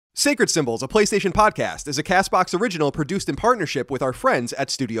Sacred Symbols, a PlayStation podcast, is a CastBox original produced in partnership with our friends at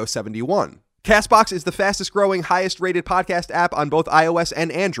Studio 71. CastBox is the fastest growing, highest rated podcast app on both iOS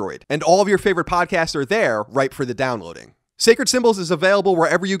and Android, and all of your favorite podcasts are there, ripe for the downloading. Sacred Symbols is available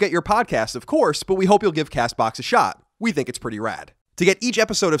wherever you get your podcasts, of course, but we hope you'll give CastBox a shot. We think it's pretty rad. To get each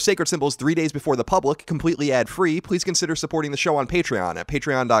episode of Sacred Symbols 3 days before the public, completely ad-free, please consider supporting the show on Patreon at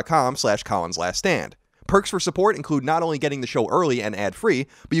patreon.com/CollinsLastStand. Perks for support include not only getting the show early and ad-free,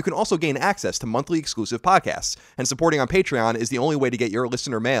 but you can also gain access to monthly exclusive podcasts, and supporting on Patreon is the only way to get your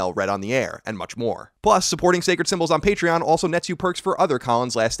listener mail read on the air, and much more. Plus, supporting Sacred Symbols on Patreon also nets you perks for other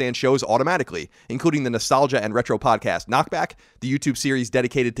Collins Last Stand shows automatically, including the nostalgia and retro podcast Knockback, the YouTube series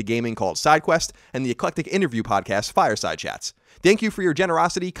dedicated to gaming called SideQuest, and the eclectic interview podcast Fireside Chats. Thank you for your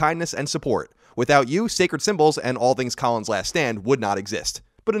generosity, kindness, and support. Without you, Sacred Symbols and all things Collins Last Stand would not exist.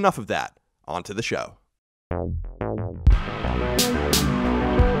 But enough of that. On to the show.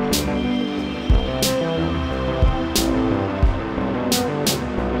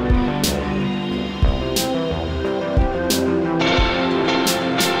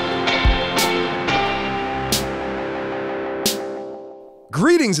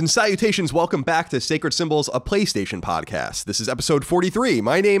 Greetings and salutations. Welcome back to Sacred Symbols, a PlayStation podcast. This is episode 43.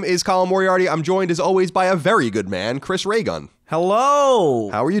 My name is Colin Moriarty. I'm joined as always by a very good man, Chris Raygun. Hello.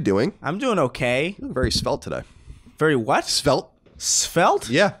 How are you doing? I'm doing okay. You look very svelte today. Very what? Svelte. Svelte?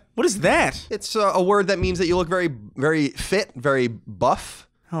 Yeah. What is that? It's a word that means that you look very, very fit, very buff.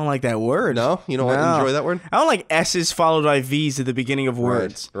 I don't like that word. No? You don't enjoy that word? I don't like S's followed by V's at the beginning of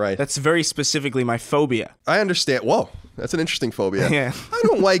words. Right. That's very specifically my phobia. I understand. Whoa. That's an interesting phobia. Yeah. I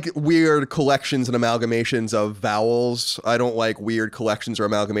don't like weird collections and amalgamations of vowels. I don't like weird collections or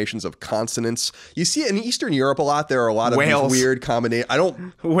amalgamations of consonants. You see it in Eastern Europe a lot. There are a lot of these weird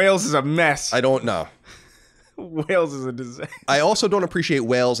combinations. Wales is a mess. I don't know. Wales is a disaster. I also don't appreciate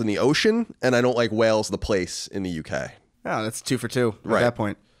whales in the ocean, and I don't like Wales, the place, in the UK. Oh, that's 2 for 2 at Right. that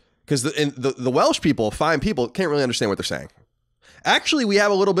point. Because the Welsh people, fine people, can't really understand what they're saying. Actually, we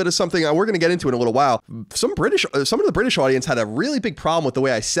have a little bit of something we're going to get into in a little while. Some of the British audience had a really big problem with the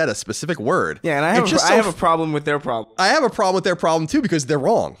way I said a specific word. Yeah, and I have a problem with their problem. I have a problem with their problem too because they're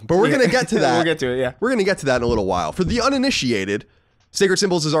wrong. But we're going to get to that. We'll get to it, yeah. We're going to get to that in a little while. For the uninitiated, Sacred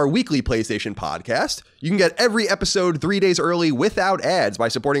Symbols is our weekly PlayStation podcast. You can get every episode 3 days early without ads by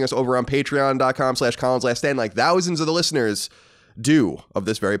supporting us over on patreon.com/CollinsLastStand like thousands of the listeners do of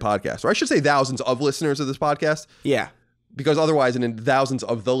this very podcast. Or I should say thousands of listeners of this podcast. Yeah. Because otherwise, and in thousands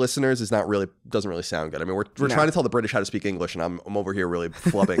of the listeners doesn't really sound good. I mean, we're trying to tell the British how to speak English, and I'm over here really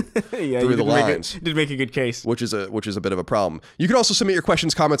flubbing through the lines. Did make a good case, which is a bit of a problem. You can also submit your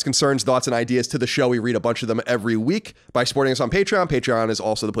questions, comments, concerns, thoughts, and ideas to the show. We read a bunch of them every week by supporting us on Patreon. Patreon is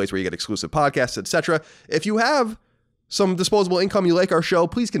also the place where you get exclusive podcasts, etc. If you have some disposable income, you like our show,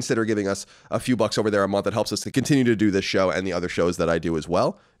 please consider giving us a few bucks over there a month. It helps us to continue to do this show and the other shows that I do as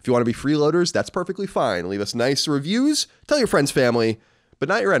well. If you want to be freeloaders, that's perfectly fine. Leave us nice reviews. Tell your friends, family, but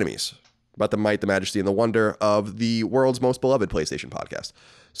not your enemies about the might, the majesty, and the wonder of the world's most beloved PlayStation podcast,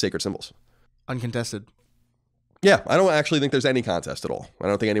 Sacred Symbols. Uncontested. Yeah, I don't actually think there's any contest at all. I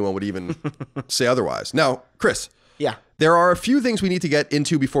don't think anyone would even say otherwise. Now, Chris. Yeah. There are a few things we need to get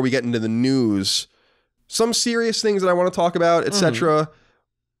into before we get into the news. Some serious things that I want to talk about, etc.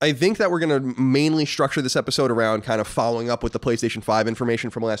 I think that we're going to mainly structure this episode around kind of following up with the PlayStation 5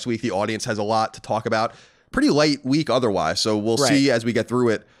 information from last week. The audience has a lot to talk about. Pretty light week otherwise, so we'll see as we get through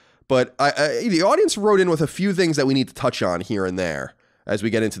it. But the audience wrote in with a few things that we need to touch on here and there as we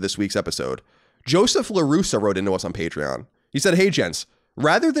get into this week's episode. Joseph LaRussa wrote into us on Patreon. He said, "Hey, gents,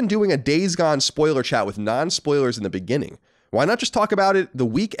 rather than doing a Days Gone spoiler chat with non-spoilers in the beginning, why not just talk about it the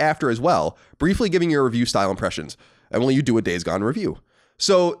week after as well, briefly giving your review style impressions, and when you do a Days Gone review?"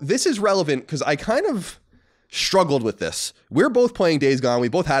 So this is relevant because I kind of struggled with this. We're both playing Days Gone. We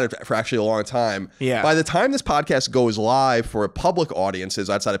both had it for actually a long time. Yeah. By the time this podcast goes live for public audiences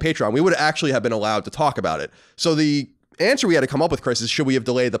outside of Patreon, we would actually have been allowed to talk about it. So the answer we had to come up with, Chris, is should we have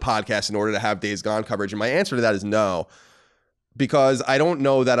delayed the podcast in order to have Days Gone coverage? And my answer to that is no. Because I don't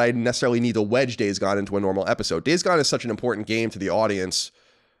know that I necessarily need to wedge Days Gone into a normal episode. Days Gone is such an important game to the audience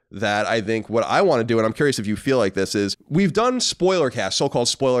that I think what I want to do, and I'm curious if you feel like this, is we've done spoiler casts, so-called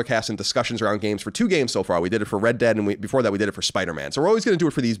spoiler casts and discussions around games for 2 games so far. We did it for Red Dead, and before that we did it for Spider-Man. So we're always going to do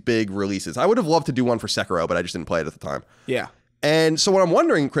it for these big releases. I would have loved to do one for Sekiro, but I just didn't play it at the time. Yeah. And so what I'm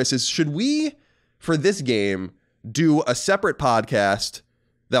wondering, Chris, is should we, for this game, do a separate podcast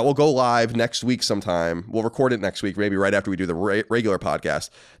that will go live next week sometime. We'll record it next week, maybe right after we do the regular podcast.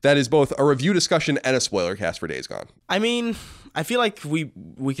 That is both a review discussion and a spoiler cast for Days Gone. I mean, I feel like we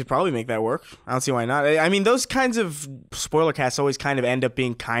could probably make that work. I don't see why not. I mean, those kinds of spoiler casts always kind of end up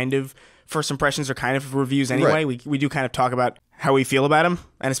being kind of first impressions or kind of reviews anyway. Right. We do kind of talk about how we feel about them,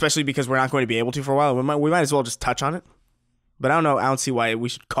 and especially because we're not going to be able to for a while, we might as well just touch on it. But I don't know. I don't see why we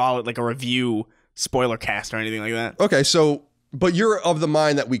should call it like a review spoiler cast or anything like that. Okay, so... But you're of the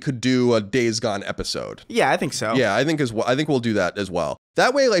mind that we could do a Days Gone episode. Yeah, I think so. Yeah, I think I think we'll do that as well.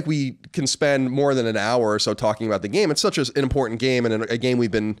 That way, like, we can spend more than an hour or so talking about the game. It's such an important game and a game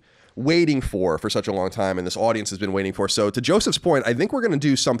we've been waiting for such a long time, and this audience has been waiting for. So to Joseph's point, I think we're going to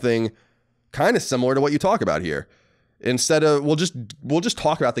do something kind of similar to what you talk about here. Instead of, we'll just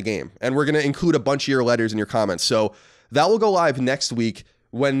talk about the game, and we're going to include a bunch of your letters and your comments. So that will go live next week.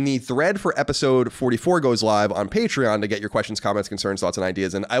 When the thread for episode 44 goes live on Patreon to get your questions, comments, concerns, thoughts, and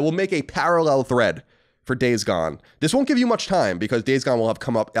ideas, and I will make a parallel thread for Days Gone. This won't give you much time because Days Gone will have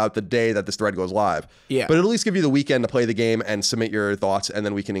come up out the day that this thread goes live. Yeah. But it'll at least give you the weekend to play the game and submit your thoughts, and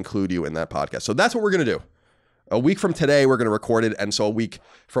then we can include you in that podcast. So that's what we're going to do. A week from today, we're going to record it, and so a week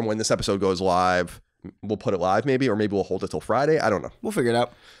from when this episode goes live, we'll put it live maybe, or maybe we'll hold it till Friday. I don't know. We'll figure it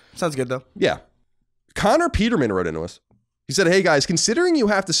out. Sounds good, though. Yeah. Connor Peterman wrote into us. He said, hey guys, considering you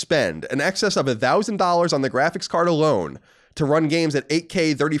have to spend an excess of $1,000 on the graphics card alone to run games at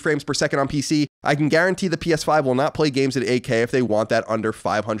 8K 30 frames per second on PC, I can guarantee the PS5 will not play games at 8K if they want that under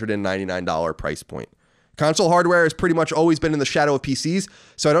 $599 price point. Console hardware has pretty much always been in the shadow of PCs,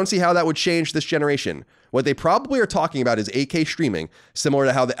 so I don't see how that would change this generation. What they probably are talking about is 8K streaming, similar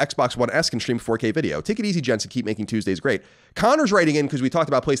to how the Xbox One S can stream 4K video. Take it easy, gents, and keep making Tuesdays great. Connor's writing in because we talked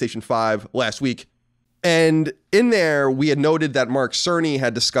about PlayStation 5 last week. And in there, we had noted that Mark Cerny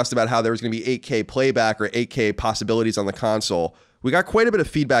had discussed about how there was going to be 8K playback or 8K possibilities on the console. We got quite a bit of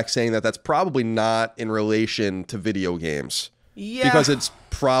feedback saying that that's probably not in relation to video games. Yeah. Because it's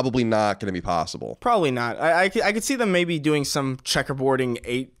probably not going to be possible. Probably not. I could see them maybe doing some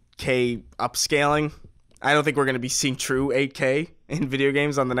checkerboarding 8K upscaling. I don't think we're going to be seeing true 8K in video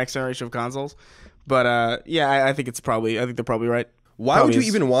games on the next generation of consoles. But yeah, I think they're probably right. Why would you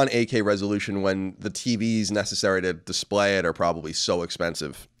even want 8K resolution when the TVs necessary to display it are probably so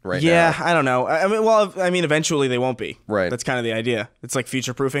expensive right now? Yeah, I don't know. I mean, eventually they won't be. Right. That's kind of the idea. It's like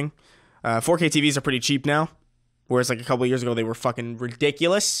future-proofing. 4K TVs are pretty cheap now, whereas like a couple of years ago they were fucking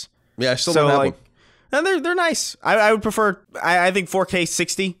ridiculous. Yeah, I still don't have them. And they're nice. I would prefer. I think 4K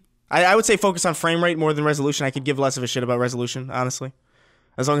 60. I would say focus on frame rate more than resolution. I could give less of a shit about resolution, honestly,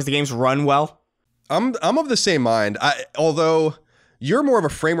 as long as the games run well. I'm of the same mind. Although you're more of a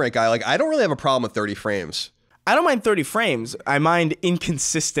frame rate guy. Like, I don't really have a problem with 30 frames. I don't mind 30 frames. I mind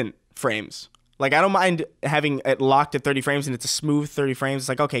inconsistent frames. Like, I don't mind having it locked at 30 frames and it's a smooth 30 frames. It's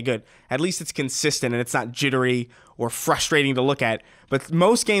like, okay, good. At least it's consistent and it's not jittery or frustrating to look at. But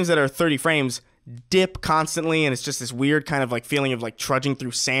most games that are 30 frames dip constantly, and it's just this weird kind of like feeling of like trudging through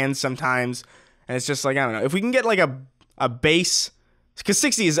sand sometimes. And it's just like, I don't know. If we can get like a base, because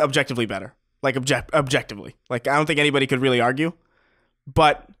 60 is objectively better. Like, objectively. Like, I don't think anybody could really argue.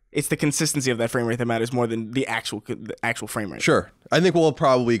 But it's the consistency of that frame rate that matters more than the actual frame rate. Sure. I think we'll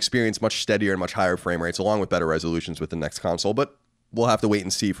probably experience much steadier and much higher frame rates along with better resolutions with the next console, but we'll have to wait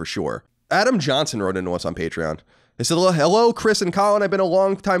and see for sure. Adam Johnson wrote into us on Patreon. He said, hello, Chris and Colin. I've been a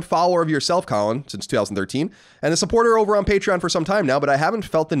long-time follower of yourself, Colin, since 2013, and a supporter over on Patreon for some time now, but I haven't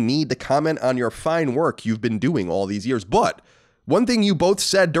felt the need to comment on your fine work you've been doing all these years. But one thing you both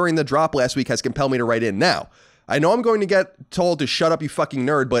said during the drop last week has compelled me to write in now. I know I'm going to get told to shut up, you fucking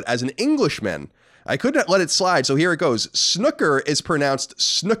nerd, but as an Englishman, I couldn't let it slide, so here it goes. Snooker is pronounced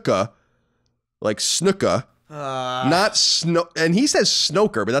snooka, like snooka, not sno. And he says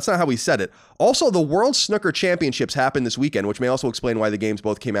snooker, but that's not how he said it. Also, the World Snooker Championships happened this weekend, which may also explain why the games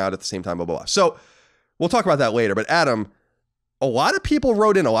both came out at the same time, blah, blah, blah. So we'll talk about that later, but Adam, a lot of people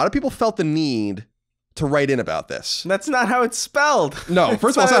wrote in, a lot of people felt the need to write in about this. That's not how it's spelled. No,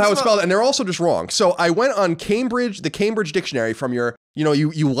 first of all, it's not how it's spelled, and they're also just wrong. So I went on the Cambridge Dictionary from your,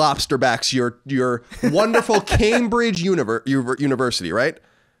 you lobster backs, your wonderful Cambridge University, right?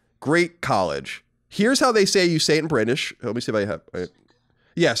 Great college. Here's how they say you say it in British. Let me see if I have.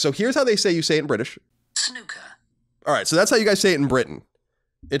 Yeah, so here's how they say you say it in British. Snooker. All right, so that's how you guys say it in Britain.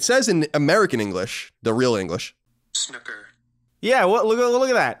 It says in American English, the real English. Snooker. Yeah, look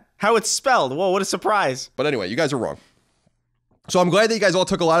at that. How it's spelled. Whoa, what a surprise. But anyway, you guys are wrong. So I'm glad that you guys all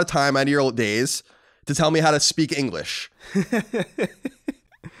took a lot of time out of your days to tell me how to speak English.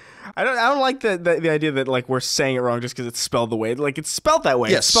 I don't like the idea that like we're saying it wrong just because it's spelled the way like it's spelled that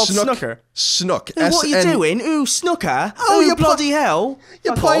way. Yeah, it's spelled snooker. Snook. Ooh, what are you doing? Ooh, snooker. Oh, you bloody hell!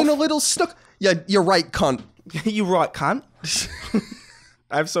 You're playing a little snook. Yeah, you're right, cunt. You right, cunt.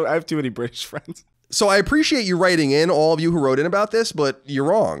 I have too many British friends. So I appreciate you writing in, all of you who wrote in about this, but you're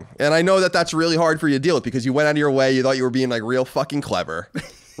wrong. And I know that that's really hard for you to deal with because you went out of your way. You thought you were being like real fucking clever,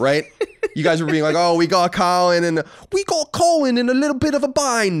 right? You guys were being like, oh, we got Colin in a little bit of a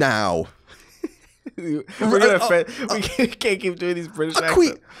bind now. We can't keep doing these British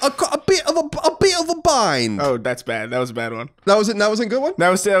accents. A bit of a bind. Oh, that's bad. That was a bad one. That wasn't a good one? That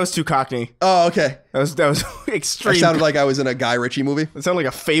was too Cockney. Oh, okay. That was extreme. It sounded like I was in a Guy Ritchie movie. It sounded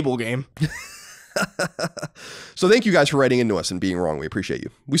like a Fable game. So thank you guys for writing into us and being wrong. We appreciate you.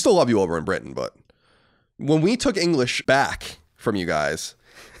 We still love you over in Britain, but when we took English back from you guys,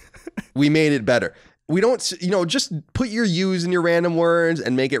 we made it better. We don't, just put your U's in your random words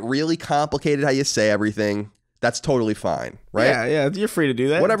and make it really complicated how you say everything. That's totally fine, right? Yeah, you're free to do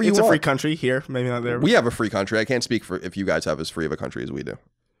that. Whatever you want. It's a free country here, maybe not there. We have a free country. I can't speak for if you guys have as free of a country as we do.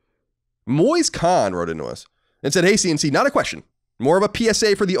 Moise Khan wrote into us and said, hey, CNC, not a question. More of a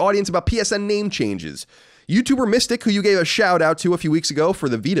PSA for the audience about PSN name changes. YouTuber Mystic, who you gave a shout out to a few weeks ago for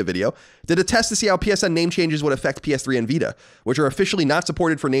the Vita video, did a test to see how PSN name changes would affect PS3 and Vita, which are officially not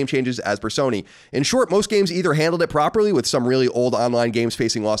supported for name changes as per Sony. In short, most games either handled it properly, with some really old online games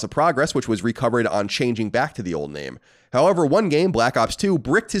facing loss of progress, which was recovered on changing back to the old name. However, one game, Black Ops 2,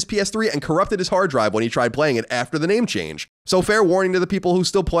 bricked his PS3 and corrupted his hard drive when he tried playing it after the name change. So fair warning to the people who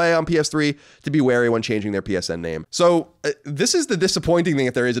still play on PS3 to be wary when changing their PSN name. So this is the disappointing thing,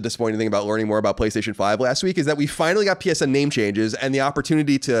 if there is a disappointing thing about learning more about PlayStation 5 last week, is that we finally got PSN name changes and the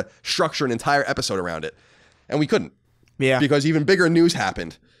opportunity to structure an entire episode around it. And we couldn't. Yeah. Because even bigger news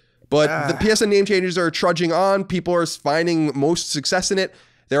happened. But the PSN name changes are trudging on. People are finding most success in it.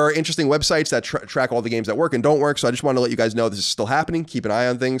 There are interesting websites that track all the games that work and don't work. So I just want to let you guys know this is still happening. Keep an eye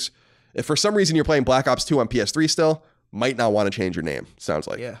on things. If for some reason you're playing Black Ops 2 on PS3 still, might not want to change your name. Sounds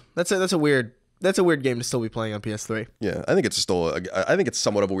like. Yeah, that's a weird game to still be playing on PS3. Yeah, I think it's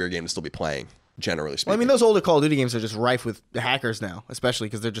somewhat of a weird game to still be playing, generally speaking. Well, I mean, those older Call of Duty games are just rife with hackers now, especially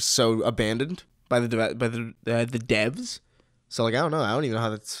because they're just so abandoned by the devs. So like, I don't know. I don't even know how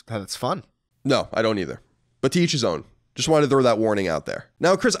that's fun. No, I don't either. But to each his own. Just wanted to throw that warning out there.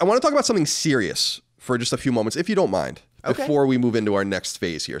 Now, Chris, I want to talk about something serious for just a few moments, if you don't mind, before we move into our next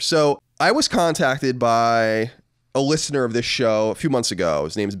phase here. So I was contacted by a listener of this show a few months ago.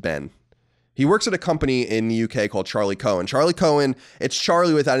 His name's Ben. He works at a company in the UK called Charlie Cohen. Charlie Cohen, it's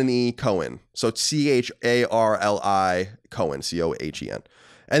Charlie without an E, Cohen. So it's CHARLI Cohen, COHEN.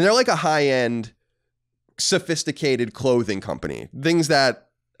 And they're like a high-end, sophisticated clothing company. Things that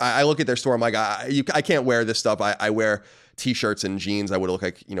I look at their store, I'm like, I can't wear this stuff. I wear t-shirts and jeans. I would look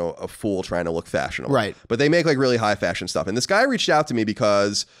like, a fool trying to look fashionable. Right. But they make like really high fashion stuff. And this guy reached out to me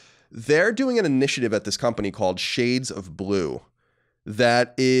because they're doing an initiative at this company called Shades of Blue.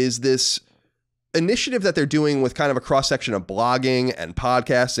 That is this initiative that they're doing with kind of a cross-section of blogging and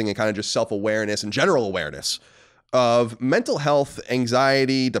podcasting and kind of just self-awareness and general awareness of mental health,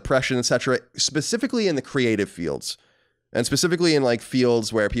 anxiety, depression, etc., specifically in the creative fields. And specifically in like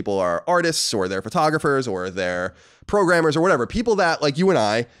fields where people are artists or they're photographers or they're programmers or whatever, people that like you and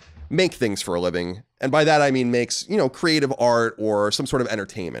I make things for a living. And by that, I mean makes, creative art or some sort of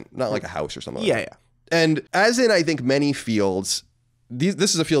entertainment, not like a house or something like that. Yeah. And as in, I think many fields,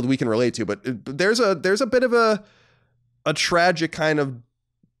 this is a field we can relate to, but there's a bit of a tragic kind of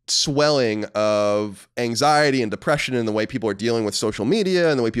swelling of anxiety and depression in the way people are dealing with social media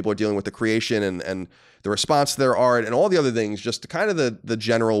and the way people are dealing with the creation and the response to their art and all the other things, just kind of the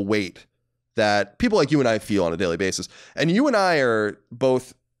general weight that people like you and I feel on a daily basis. And you and I are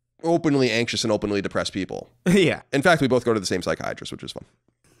both openly anxious and openly depressed people. Yeah. In fact, we both go to the same psychiatrist, which is fun.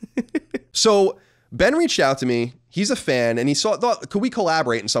 So Ben reached out to me. He's a fan, and he thought, could we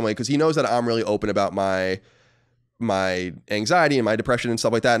collaborate in some way? Because he knows that I'm really open about my anxiety and my depression and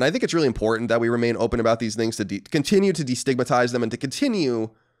stuff like that. And I think it's really important that we remain open about these things to continue to destigmatize them and to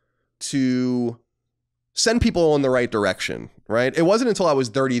continue to send people in the right direction, right? It wasn't until I was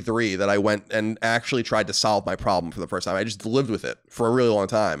 33 that I went and actually tried to solve my problem for the first time. I just lived with it for a really long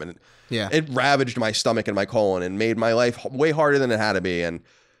time. And it ravaged my stomach and my colon and made my life way harder than it had to be. And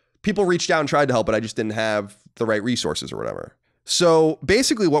people reached out and tried to help, but I just didn't have the right resources or whatever. So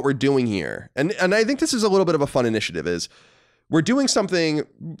basically what we're doing here, and I think this is a little bit of a fun initiative, is we're doing something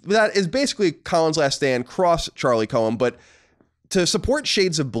that is basically Colin's Last Stand cross Charlie Cohen, but to support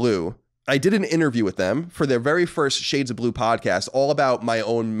Shades of Blue, I did an interview with them for their very first Shades of Blue podcast, all about my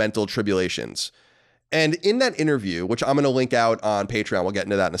own mental tribulations. And in that interview, which I'm going to link out on Patreon, we'll get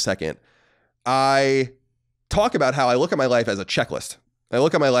into that in a second, I talk about how I look at my life as a checklist. I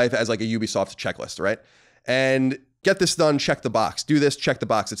look at my life as like a Ubisoft checklist, right? And get this done, check the box. Do this, check the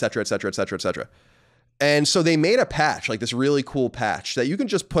box, et cetera, et cetera, et cetera, et cetera. And so they made a patch, like this really cool patch that you can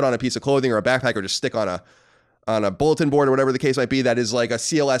just put on a piece of clothing or a backpack or just stick on a bulletin board or whatever the case might be. That is like a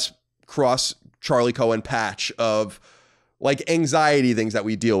CLS cross Charlie Cohen patch of like anxiety things that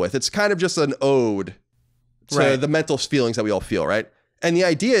we deal with. It's kind of just an ode to the mental feelings that we all feel, right? And the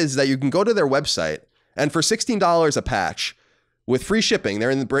idea is that you can go to their website and for $16 a patch with free shipping, they're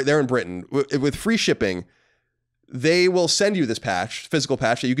in Britain, with free shipping, they will send you this patch, physical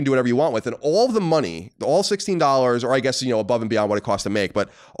patch that you can do whatever you want with. And all of the money, all $16, or I guess, above and beyond what it costs to make, but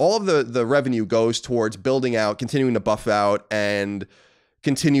all of the revenue goes towards building out, continuing to buff out and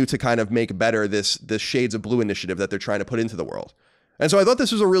continue to kind of make better this Shades of Blue initiative that they're trying to put into the world. And so I thought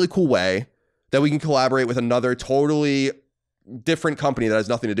this was a really cool way that we can collaborate with another totally different company that has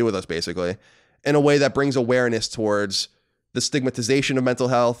nothing to do with us, basically, in a way that brings awareness towards the stigmatization of mental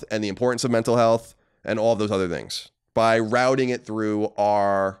health and the importance of mental health and all of those other things by routing it through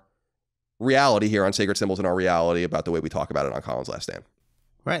our reality here on Sacred Symbols and our reality about the way we talk about it on Colin's Last Stand.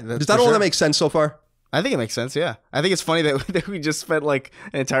 Right. Does that all that make sense so far? I think it makes sense, yeah. I think it's funny that we just spent like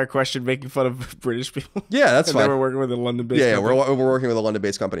an entire question making fun of British people. Yeah, that's fine. We're working with a London-based company. Yeah, we're working with a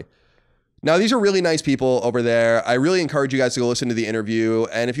London-based company. Now, these are really nice people over there. I really encourage you guys to go listen to the interview.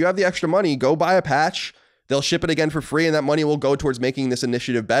 And if you have the extra money, go buy a patch. They'll ship it again for free, and that money will go towards making this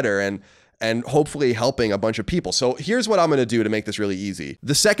initiative better and hopefully helping a bunch of people. So here's what I'm going to do to make this really easy.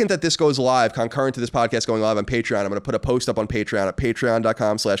 The second that this goes live, concurrent to this podcast going live on Patreon, I'm going to put a post up on Patreon at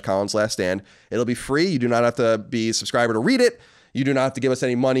patreon.com/ColinsLastStand. It'll be free. You do not have to be a subscriber to read it. You do not have to give us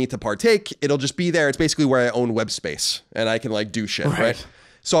any money to partake. It'll just be there. It's basically where I own web space and I can like do shit, right?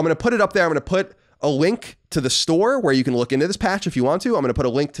 So I'm going to put it up there. I'm going to put a link to the store where you can look into this patch if you want to. I'm going to put a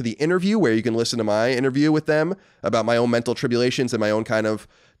link to the interview where you can listen to my interview with them about my own mental tribulations and my own kind of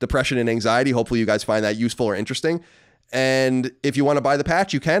depression and anxiety. Hopefully you guys find that useful or interesting. And if you want to buy the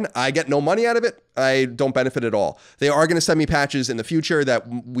patch, you can. I get no money out of it. I don't benefit at all. They are going to send me patches in the future that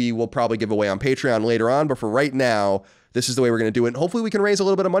we will probably give away on Patreon later on. But for right now, this is the way we're going to do it. And hopefully we can raise a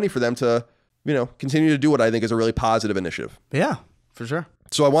little bit of money for them to, continue to do what I think is a really positive initiative. Yeah, for sure.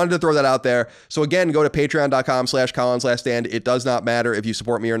 So I wanted to throw that out there. So again, go to patreon.com/ColinsLastStand. It does not matter if you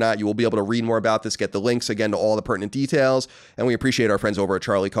support me or not. You will be able to read more about this, get the links again to all the pertinent details. And we appreciate our friends over at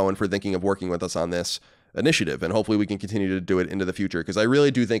Charlie Cohen for thinking of working with us on this initiative. And hopefully we can continue to do it into the future, because I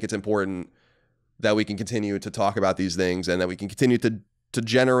really do think it's important that we can continue to talk about these things and that we can continue to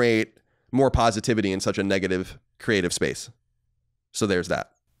generate more positivity in such a negative creative space. So there's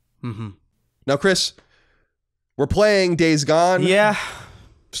that. Mm-hmm. Now, Chris, we're playing Days Gone. Yeah.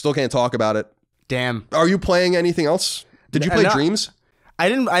 Still can't talk about it. Damn. Are you playing anything else? Did you play Dreams? I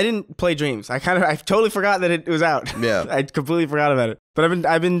didn't play Dreams. I totally forgot that it was out. Yeah. I completely forgot about it. But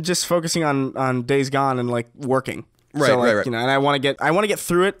I've been just focusing on Days Gone and like working. Right, so, like, right. And I want to get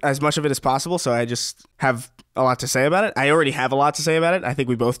through it, as much of it as possible. So I just have a lot to say about it. I already have a lot to say about it. I think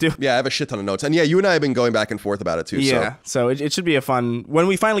we both do. Yeah, I have a shit ton of notes. And yeah, you and I have been going back and forth about it too. Yeah. So it should be a fun, when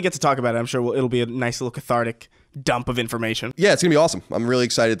we finally get to talk about it, I'm sure it'll be a nice little cathartic dump of information. Yeah, it's gonna be awesome. I'm really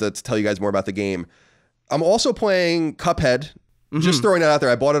excited to tell you guys more about the game. I'm also playing Cuphead. Just throwing that out there.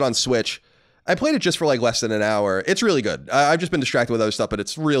 I bought it on Switch. I played it just for like less than an hour. It's really good. I've just been distracted with other stuff, but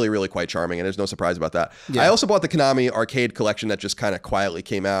it's really, really quite charming, and there's no surprise about that. Yeah. I also bought the Konami arcade collection that just kind of quietly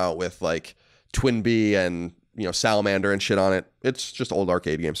came out with like Twin Bee and Salamander and shit on it. It's just old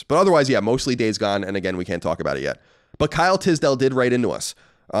arcade games. But otherwise, yeah, mostly Days Gone, and again, we can't talk about it yet. But Kyle Tisdale did write into us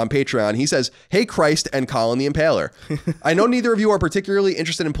on Patreon. He says, "Hey Christ and Colin the Impaler. I know neither of you are particularly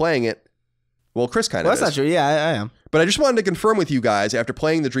interested in playing it." Well, Chris kind of is. That's not true. Yeah, I am. But I just wanted to confirm with you guys, after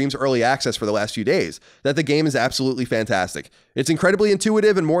playing the Dreams Early Access for the last few days, that the game is absolutely fantastic. It's incredibly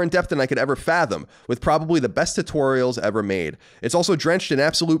intuitive and more in-depth than I could ever fathom, with probably the best tutorials ever made. It's also drenched in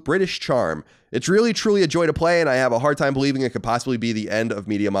absolute British charm. It's really, truly a joy to play, and I have a hard time believing it could possibly be the end of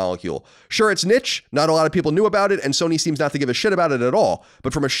Media Molecule. Sure, it's niche, not a lot of people knew about it, and Sony seems not to give a shit about it at all,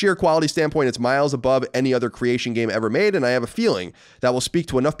 but from a sheer quality standpoint, it's miles above any other creation game ever made, and I have a feeling that will speak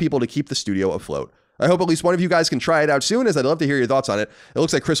to enough people to keep the studio afloat. I hope at least one of you guys can try it out soon, as I'd love to hear your thoughts on it. It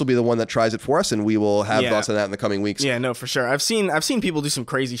looks like Chris will be the one that tries it for us, and we will have thoughts on that in the coming weeks. Yeah, no, for sure. I've seen people do some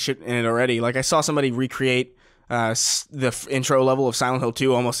crazy shit in it already. Like I saw somebody recreate the intro level of Silent Hill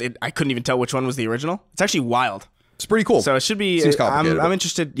 2. I couldn't even tell which one was the original. It's actually wild. It's pretty cool. So it should be. Seems complicated. I'm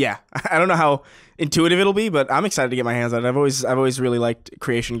interested. Yeah, I don't know how intuitive it'll be, but I'm excited to get my hands on it. I've always really liked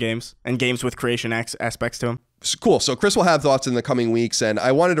creation games and games with creation aspects to them. Cool. So Chris will have thoughts in the coming weeks, and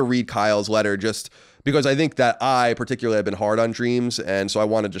I wanted to read Kyle's letter just because I think that I particularly have been hard on Dreams, and so I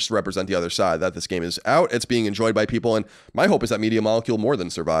want to just represent the other side, that this game is out, it's being enjoyed by people, and my hope is that Media Molecule more than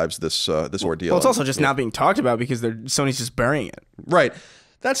survives this ordeal. Well, it's also just not being talked about because Sony's just burying it. Right.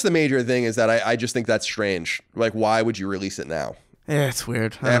 That's the major thing, is that I just think that's strange. Like, why would you release it now? Yeah, it's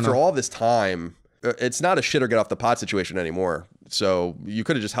weird. After all this time, it's not a shit or get off the pot situation anymore. So you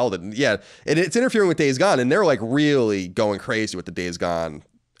could have just held it. Yeah, it's interfering with Days Gone, and they're like really going crazy with the Days Gone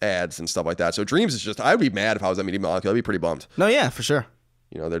ads and stuff like that. So Dreams is just, I'd be mad if I was at Media Molecule. I'd be pretty bummed. No, yeah, for sure.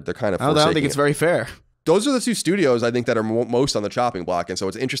 You know, they're kind of I don't think it's very fair. Those are the two studios I think that are most on the chopping block, and so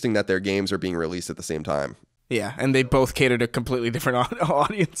it's interesting that their games are being released at the same time. Yeah, and they both cater to completely different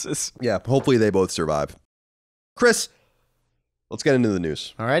audiences. Yeah, hopefully they both survive. Chris, let's get into the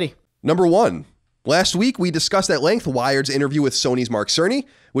news. Alrighty. Number 1. Last week, we discussed at length Wired's interview with Sony's Mark Cerny,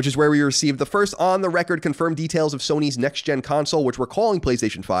 which is where we received the first on-the-record confirmed details of Sony's next-gen console, which we're calling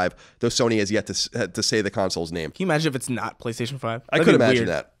PlayStation 5, though Sony has yet to say the console's name. Can you imagine if it's not PlayStation 5? I could imagine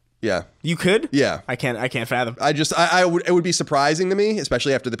that. Yeah. You could? Yeah. I can't fathom. It would be surprising to me,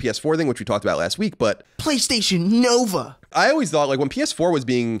 especially after the PS4 thing, which we talked about last week, but PlayStation Nova. I always thought, like, when PS4 was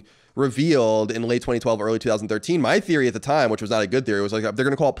being revealed in late 2012, early 2013, my theory at the time, which was not a good theory, was like, they're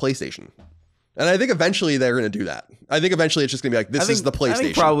going to call it PlayStation. And I think eventually they're going to do that. I think eventually it's just going to be like, this is the PlayStation. I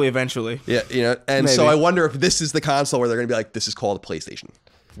think probably eventually. Yeah, you know, and Maybe. So I wonder if this is the console where they're going to be like, this is called a PlayStation.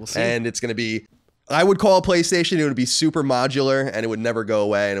 We'll see. And it's going to be, I would call it PlayStation. It would be super modular and it would never go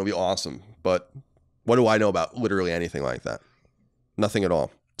away and it would be awesome. But what do I know about literally anything like that? Nothing at all.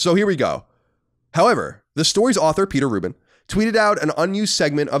 So here we go. However, the story's author, Peter Rubin, tweeted out an unused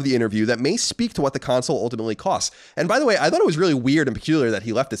segment of the interview that may speak to what the console ultimately costs. And by the way, I thought it was really weird and peculiar that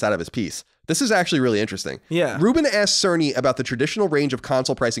he left this out of his piece. This is actually really interesting. Yeah. Rubin asked Cerny about the traditional range of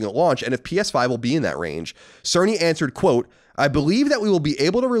console pricing at launch and if PS5 will be in that range. Cerny answered, quote, I believe that we will be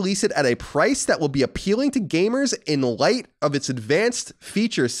able to release it at a price that will be appealing to gamers in light of its advanced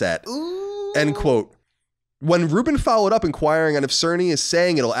feature set. Ooh. End quote. When Rubin followed up inquiring on if Cerny is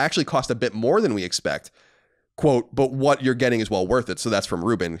saying it'll actually cost a bit more than we expect, quote, but what you're getting is well worth it. So that's from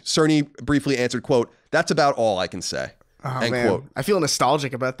Rubin. Cerny briefly answered, quote, that's about all I can say. Oh, end man. quote. I feel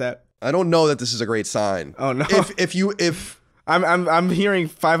nostalgic about that. I don't know that this is a great sign. Oh no. If I'm hearing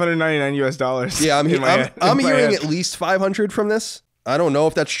 $599. Yeah, I'm hearing at least 500 from this. I don't know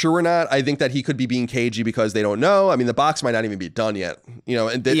if that's true or not. I think that he could be being cagey because they don't know. I mean, the box might not even be done yet. You know,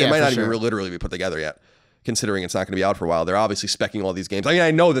 and it might not even literally be put together yet, considering it's not going to be out for a while. They're obviously speccing all these games. I mean, I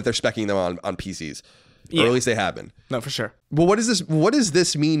know that they're speccing them on PCs. Yeah. Or at least they have been. No, for sure. But what does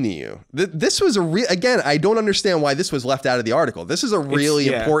this mean to you? This was again, I don't understand why this was left out of the article. This is a really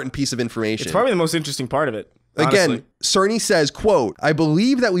important piece of information. It's probably the most interesting part of it. Again, Cerny says, quote, I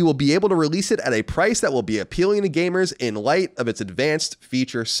believe that we will be able to release it at a price that will be appealing to gamers in light of its advanced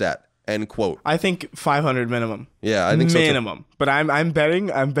feature set. End quote. I think 500 minimum. Yeah, I think so too. Minimum. But I'm betting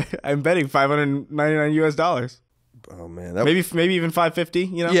 $599. Oh man, maybe even 550.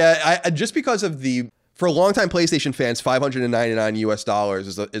 You know? Yeah, I just because of for longtime PlayStation fans,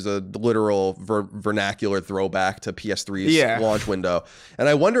 $599 is a literal vernacular throwback to PS3's launch window. And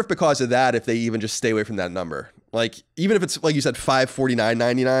I wonder if because of that, if they even just stay away from that number. Like, even if it's, like you said,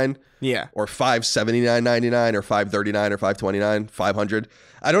 $549.99. Yeah. Or $579.99 or $539 or $529, $500.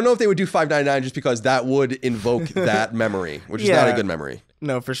 I don't know if they would do $599 just because that would invoke that memory, which is not a good memory.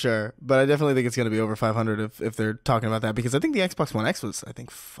 No, for sure. But I definitely think it's going to be over 500 if they're talking about that, because I think the Xbox One X was, I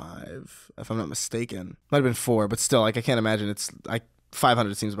think, 5, if I'm not mistaken. Might have been 4, but still, like, I can't imagine it's like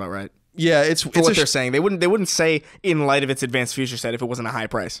 500 seems about right. Yeah, it's what they're saying. They wouldn't say in light of its advanced feature set if it wasn't a high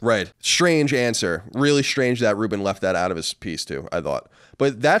price. Right. Strange answer. Really strange that Rubin left that out of his piece too, I thought.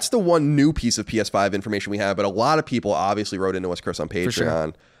 But that's the one new piece of PS5 information we have. But a lot of people obviously wrote into us, Chris, on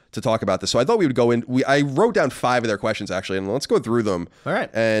Patreon to talk about this. So I thought we would go in. I wrote down 5 of their questions actually, and let's go through them. All right.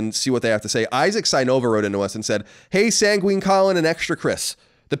 And see what they have to say. Isaac Sinova wrote into us and said, "Hey, Sanguine Colin and Extra Chris.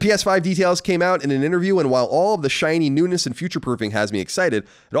 The PS5 details came out in an interview, and while all of the shiny newness and future-proofing has me excited,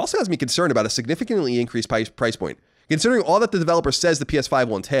 it also has me concerned about a significantly increased price point. Considering all that the developer says the PS5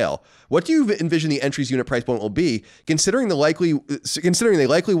 will entail, what do you envision the entry's unit price point will be, considering they likely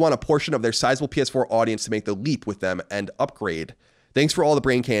want a portion of their sizable PS4 audience to make the leap with them and upgrade? Thanks for all the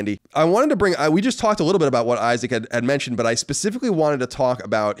brain candy." I wanted to bring, we just talked a little bit about what Isaac had mentioned, but I specifically wanted to talk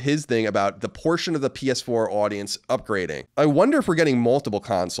about his thing about the portion of the PS4 audience upgrading. I wonder if we're getting multiple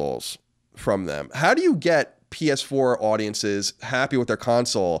consoles from them. How do you get PS4 audiences happy with their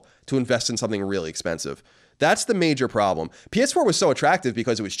console to invest in something really expensive? That's the major problem. PS4 was so attractive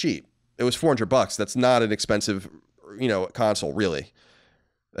because it was cheap. It was $400. That's not an expensive, console really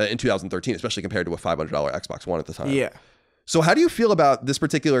in 2013, especially compared to a $500 Xbox One at the time. Yeah. So how do you feel about this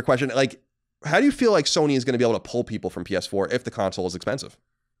particular question? Like, How do you feel like Sony is going to be able to pull people from PS4 if the console is expensive?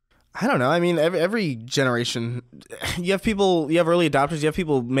 I don't know. I mean, every generation, you have early adopters, you have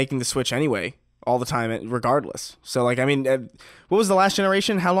people making the switch anyway, all the time, regardless. So, like, I mean, what was the last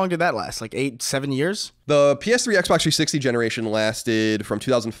generation? How long did that last? Like 7 years? The PS3, Xbox 360 generation lasted from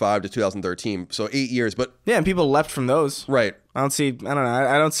 2005 to 2013, so 8 years. But yeah, and people left from those. Right. I don't know.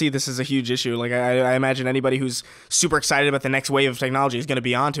 I don't see this as a huge issue. Like, I imagine anybody who's super excited about the next wave of technology is going to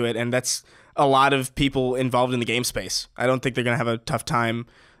be onto it, and that's a lot of people involved in the game space. I don't think they're going to have a tough time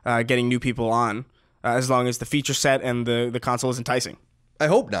getting new people on, as long as the feature set and the console is enticing. I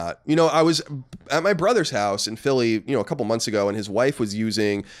hope not. You know, I was at my brother's house in Philly, you know, a couple months ago, and his wife was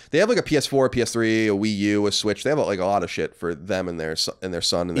using, they have like a PS4, PS3, a Wii U, a Switch. They have like a lot of shit for them and their son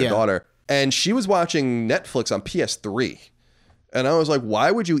and their daughter. And she was watching Netflix on PS3. And I was like,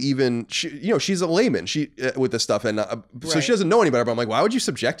 why would you even, you know, she's a layman with this stuff. And so she doesn't know any better, but I'm like, why would you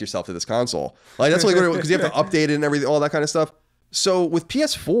subject yourself to this console? Like, that's like, because you have to update it and everything, all that kind of stuff. So with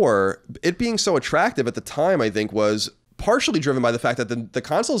PS4, it being so attractive at the time, I think, was partially driven by the fact that the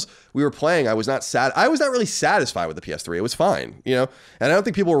consoles we were playing, I was not really satisfied with the PS3. It was fine, you know? And I don't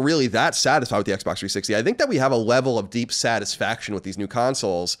think people were really that satisfied with the Xbox 360. I think that we have a level of deep satisfaction with these new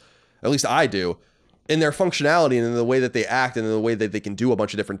consoles, at least I do, in their functionality and in the way that they act and in the way that they can do a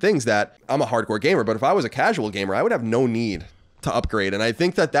bunch of different things that I'm a hardcore gamer, but if I was a casual gamer, I would have no need to upgrade. And I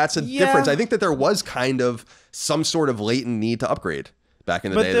think that that's a difference. I think that there was kind of some sort of latent need to upgrade back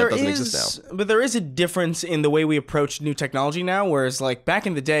in the day that doesn't exist now. But there is a difference in the way we approach new technology now, whereas like back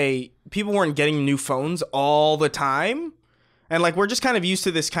in the day, people weren't getting new phones all the time. And like we're just kind of used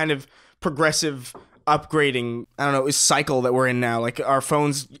to this kind of progressive upgrading, I don't know, cycle that we're in now. Like our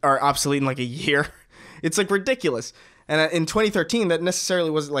phones are obsolete in like a year. It's like ridiculous. And in 2013, that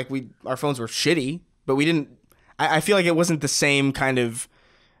necessarily wasn't like our phones were shitty, but we didn't. I feel like it wasn't the same kind of,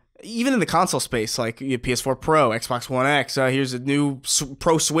 even in the console space, like PS4 Pro, Xbox One X. Here's a new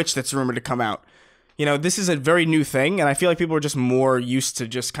Pro Switch that's rumored to come out. You know, this is a very new thing, and I feel like people are just more used to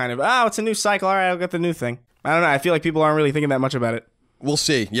just kind of, it's a new cycle. All right, I'll get the new thing. I don't know. I feel like people aren't really thinking that much about it. We'll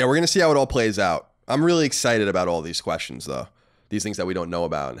see. Yeah, we're gonna see how it all plays out. I'm really excited about all these questions, though. These things that we don't know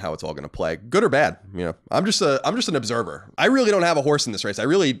about and how it's all going to play, good or bad. You know, I'm just an observer. I really don't have a horse in this race. I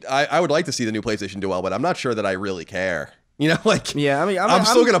would like to see the new PlayStation do well, but I'm not sure that I really care. You know, like, yeah, I mean, I'm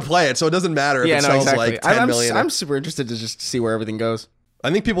still going to play it, so it doesn't matter if it sells like 10 million. I'm super interested to just see where everything goes.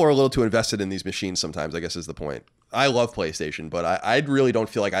 I think people are a little too invested in these machines sometimes, I guess is the point. I love PlayStation, but I really don't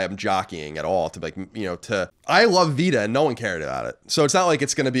feel like I am jockeying at all to like, you know, I love Vita and no one cared about it. So it's not like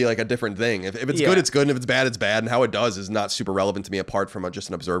it's going to be like a different thing. If it's good, it's good. And if it's bad, it's bad. And how it does is not super relevant to me apart from just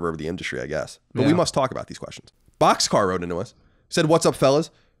an observer of the industry, I guess. But we must talk about these questions. Boxcar wrote into us, said, "What's up, fellas?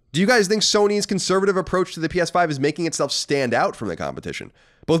 Do you guys think Sony's conservative approach to the PS5 is making itself stand out from the competition?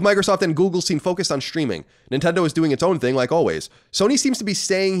 Both Microsoft and Google seem focused on streaming. Nintendo is doing its own thing, like always. Sony seems to be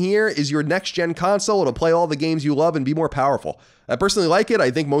saying here is your next-gen console. It'll play all the games you love and be more powerful. I personally like it. I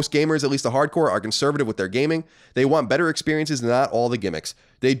think most gamers, at least the hardcore, are conservative with their gaming. They want better experiences, not all the gimmicks.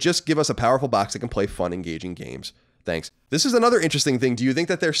 They just give us a powerful box that can play fun, engaging games. Thanks." This is another interesting thing. Do you think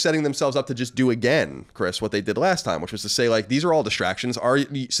that they're setting themselves up to just do again, Chris, what they did last time, which was to say, like, these are all distractions. Our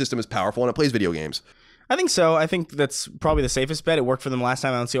system is powerful and it plays video games. I think so. I think that's probably the safest bet. It worked for them last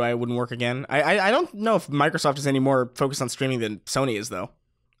time. I don't see why it wouldn't work again. I don't know if Microsoft is any more focused on streaming than Sony is, though.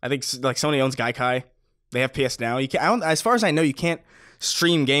 I think like Sony owns Gaikai. They have PS Now. As far as I know, you can't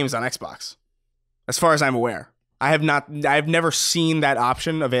stream games on Xbox. As far as I'm aware. I've never seen that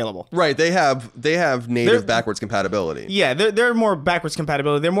option available. Right, they have native backwards compatibility. Yeah, they're more backwards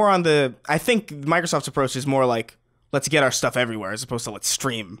compatibility. They're more on I think Microsoft's approach is more like, let's get our stuff everywhere as opposed to let's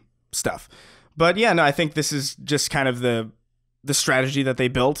stream stuff. But yeah, no, I think this is just kind of the strategy that they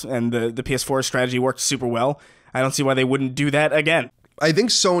built, and the PS4 strategy worked super well. I don't see why they wouldn't do that again. I think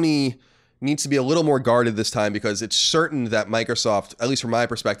Sony needs to be a little more guarded this time because it's certain that Microsoft, at least from my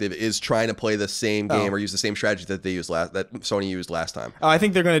perspective, is trying to play the same game or use the same strategy that that Sony used last time. Oh, I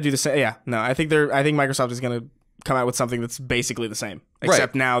think they're going to do the same. Yeah, no, I think Microsoft is going to come out with something that's basically the same,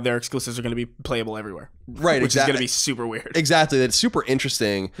 except now their exclusives are going to be playable everywhere. Right, which is going to be super weird. Exactly, that's super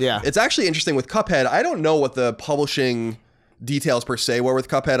interesting. Yeah, it's actually interesting with Cuphead. I don't know what the publishing details per se were with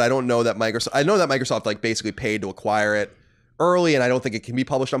Cuphead. I don't know that Microsoft. I know that Microsoft like basically paid to acquire it early, and I don't think it can be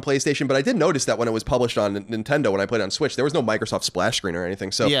published on PlayStation, but I did notice that when it was published on Nintendo, when I played it on Switch, there was no Microsoft splash screen or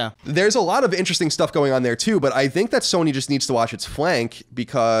anything. So yeah, there's a lot of interesting stuff going on there too, but I think that Sony just needs to watch its flank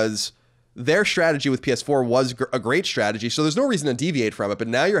because their strategy with PS4 was a great strategy, so there's no reason to deviate from it, but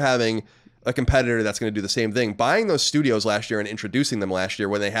now you're having a competitor that's going to do the same thing. Buying those studios last year and introducing them last year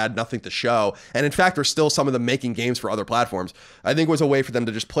when they had nothing to show, and in fact, there's still some of them making games for other platforms, I think was a way for them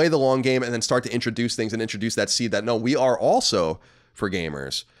to just play the long game and then start to introduce things and introduce that seed that, no, we are also for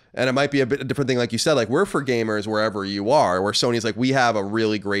gamers. And it might be a bit different thing, like you said, like we're for gamers wherever you are, where Sony's like, we have a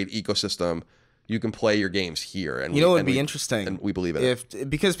really great ecosystem. You can play your games here. And it would be interesting. And we believe in it.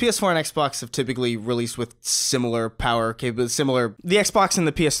 Because PS4 and Xbox have typically released with similar power capabilities. The Xbox and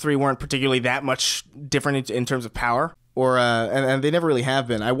the PS3 weren't particularly that much different in terms of power, and they never really have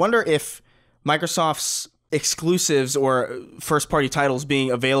been. I wonder if Microsoft's exclusives or first-party titles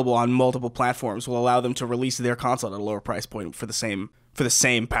being available on multiple platforms will allow them to release their console at a lower price point for the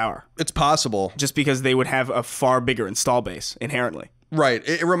same power. It's possible. Just because they would have a far bigger install base inherently. Right.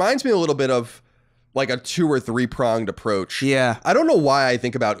 It reminds me a little bit of like a 2 or 3 pronged approach. Yeah. I don't know why I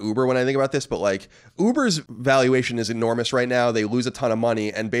think about Uber when I think about this, but like Uber's valuation is enormous right now. They lose a ton of money,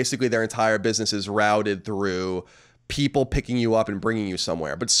 and basically their entire business is routed through people picking you up and bringing you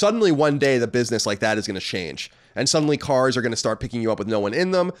somewhere. But suddenly one day the business like that is going to change. And suddenly cars are going to start picking you up with no one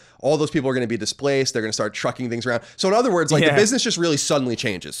in them. All those people are going to be displaced. They're going to start trucking things around. So in other words, like the business just really suddenly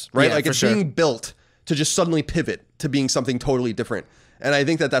changes, right? Yeah, like it's being built to just suddenly pivot to being something totally different. And I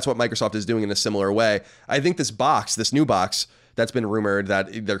think that that's what Microsoft is doing in a similar way. I think this new box that's been rumored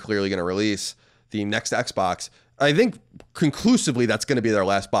that they're clearly going to release, the next Xbox, I think conclusively that's going to be their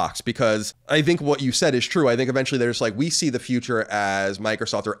last box, because I think what you said is true. I think eventually they're just like, we see the future as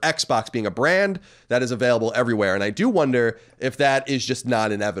Microsoft or Xbox being a brand that is available everywhere. And I do wonder if that is just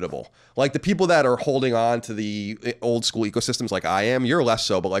not inevitable. Like the people that are holding on to the old school ecosystems like I am, you're less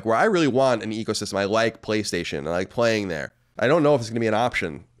so, but like where I really want an ecosystem, I like PlayStation, I like playing there. I don't know if it's going to be an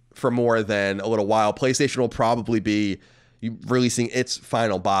option for more than a little while. PlayStation will probably be releasing its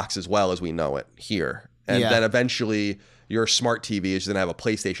final box as well as we know it here. And then eventually your smart TV is going to have a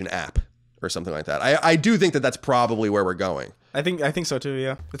PlayStation app or something like that. I do think that that's probably where we're going. I think so too,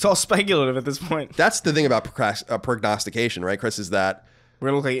 yeah. It's all speculative at this point. That's the thing about prognostication, right, Chris, is that we're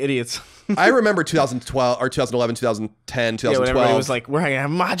going to look like idiots. I remember 2012 or 2011, 2010, 2012. Yeah, when everybody was like, we're going to have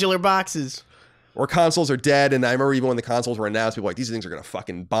modular boxes. Or consoles are dead, and I remember even when the consoles were announced, people were like, these things are gonna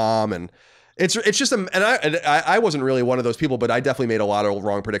fucking bomb, and it's just and I wasn't really one of those people, but I definitely made a lot of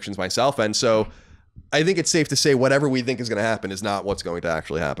wrong predictions myself, and so I think it's safe to say whatever we think is gonna happen is not what's going to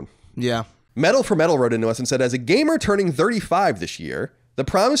actually happen. Yeah. Metal for Metal wrote into us and said, as a gamer turning 35 this year, the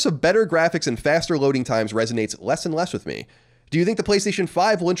promise of better graphics and faster loading times resonates less and less with me. Do you think the PlayStation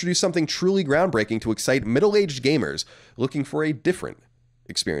 5 will introduce something truly groundbreaking to excite middle-aged gamers looking for a different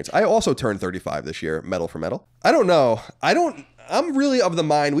experience? I also turned 35 this year, Metal for Metal. I don't know. I'm really of the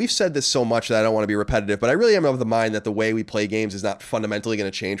mind, we've said this so much that I don't want to be repetitive, but I really am of the mind that the way we play games is not fundamentally going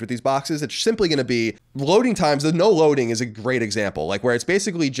to change with these boxes. It's simply going to be loading times. The no loading is a great example, like where it's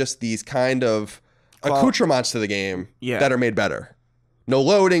basically just these kind of accoutrements to the game that are made better. No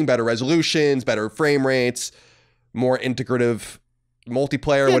loading, better resolutions, better frame rates, more integrative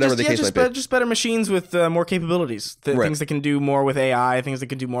multiplayer, whatever the case might be. Just better machines with more capabilities. Things that can do more with AI, things that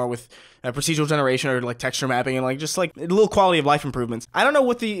can do more with procedural generation or like texture mapping, and like just like little quality of life improvements. I don't know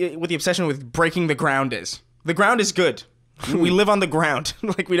what the obsession with breaking the ground is. The ground is good. We live on the ground.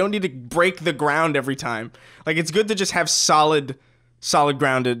 Like we don't need to break the ground every time. Like it's good to just have solid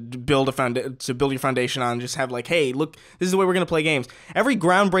ground to build your foundation on. Just have like, hey, look, this is the way we're gonna play games. Every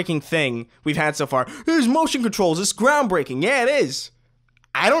groundbreaking thing we've had so far, there's motion controls. It's groundbreaking. Yeah, it is.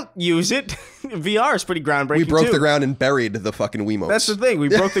 I don't use it. VR is pretty groundbreaking. We broke the ground and buried the fucking Wiimotes. That's the thing. We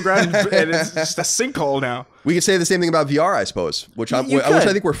broke the ground and it's just a sinkhole now. We could say the same thing about VR, I suppose, which I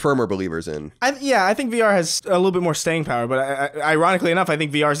think we're firmer believers in. I think VR has a little bit more staying power, but ironically enough, I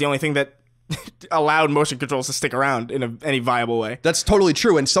think VR is the only thing that allowed motion controls to stick around in any viable way. That's totally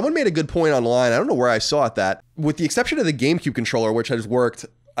true. And someone made a good point online. I don't know where I saw it, that with the exception of the GameCube controller, which has worked,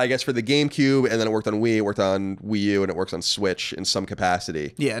 I guess, for the GameCube, and then it worked on Wii, it worked on Wii U, and it works on Switch in some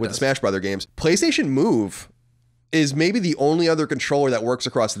capacity with the Smash Brother games. PlayStation Move is maybe the only other controller that works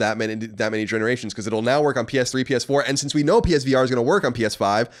across that many generations, because it'll now work on PS3, PS4, and since we know PSVR is going to work on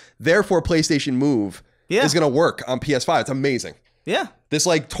PS5, therefore PlayStation Move is going to work on PS5. It's amazing. Yeah. This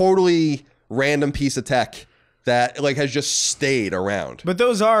like totally random piece of tech that like has just stayed around. But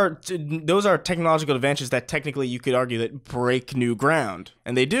those are technological advances that technically you could argue that break new ground,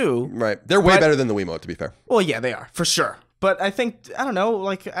 and they do. Right. They're way better than the Wiimote, to be fair. Well, yeah, they are for sure. But I think, I don't know,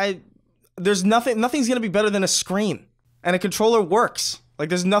 like there's nothing's gonna be better than a screen, and a controller works. Like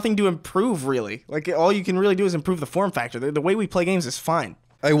there's nothing to improve really. Like all you can really do is improve the form factor. The way we play games is fine.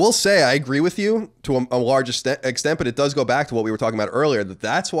 I will say I agree with you to a large extent, but it does go back to what we were talking about earlier.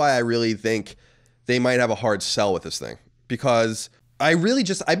 That's why I really think they might have a hard sell with this thing, because I've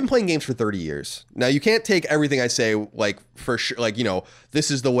been playing games for 30 years. Now, you can't take everything I say, like, for sure, like, you know,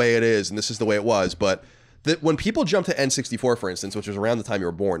 this is the way it is and this is the way it was. But when people jump to N64, for instance, which was around the time you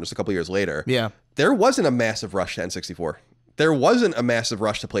were born, just a couple years later, there wasn't a massive rush to N64. There wasn't a massive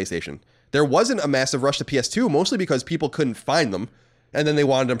rush to PlayStation. There wasn't a massive rush to PS2, mostly because people couldn't find them. And then they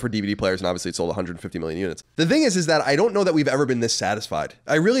wanted them for DVD players, and obviously it sold 150 million units. The thing is that I don't know that we've ever been this satisfied.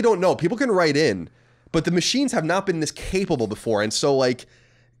 I really don't know. People can write in, but the machines have not been this capable before. And so, like,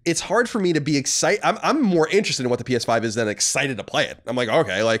 it's hard for me to be excited. I'm more interested in what the PS5 is than excited to play it. I'm like,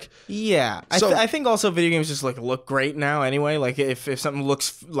 okay, like... Yeah. I think also video games just, like, look great now anyway. Like, if something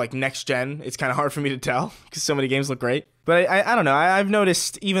looks, like, next gen, it's kind of hard for me to tell because so many games look great. But I don't know. I've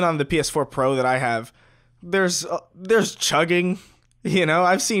noticed, even on the PS4 Pro that I have, there's chugging. You know,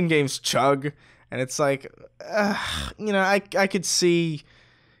 I've seen games chug, and it's like, you know, I could see,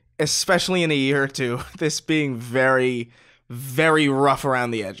 especially in a year or two, this being very, very rough around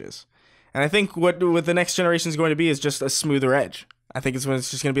the edges. And I think what the next generation is going to be is just a smoother edge. I think it's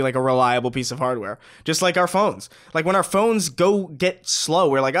just going to be like a reliable piece of hardware. Just like our phones. Like when our phones get slow,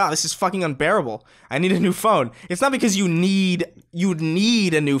 we're like, this is fucking unbearable. I need a new phone. It's not because you need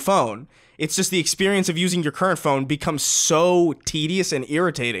a new phone. It's just the experience of using your current phone becomes so tedious and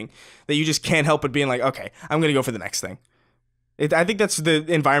irritating that you just can't help but being like, okay, I'm going to go for the next thing. I think that's the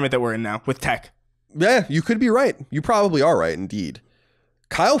environment that we're in now with tech. Yeah, you could be right. You probably are right, indeed.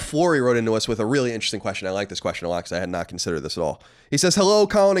 Kyle Flory wrote into us with a really interesting question. I like this question a lot because I had not considered this at all. He says, hello,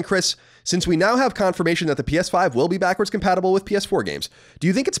 Colin and Chris. Since we now have confirmation that the PS5 will be backwards compatible with PS4 games, do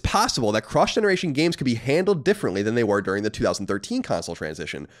you think it's possible that cross-generation games could be handled differently than they were during the 2013 console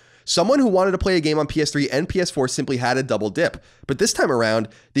transition? Someone who wanted to play a game on PS3 and PS4 simply had a double dip. But this time around,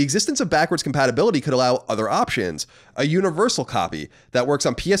 the existence of backwards compatibility could allow other options. A universal copy that works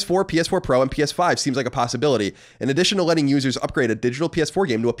on PS4, PS4 Pro, and PS5 seems like a possibility, in addition to letting users upgrade a digital PS4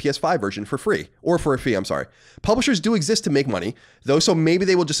 game to a PS5 version for free. Or for a fee, I'm sorry. Publishers do exist to make money, though, so maybe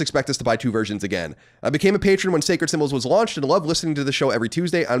they will just expect us to buy two versions again. I became a patron when Sacred Symbols was launched and love listening to the show every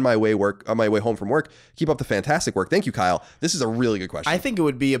Tuesday on my way home from work. Keep up the fantastic work. Thank you, Kyle. This is a really good question. I think it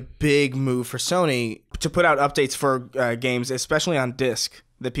would be a big move for Sony to put out updates for games, especially on disc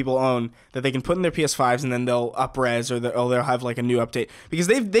that people own, that they can put in their PS5s and then they'll up-res or they'll have like a new update. Because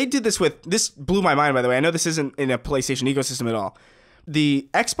they did this with, this blew my mind, by the way. I know this isn't in a PlayStation ecosystem at all. The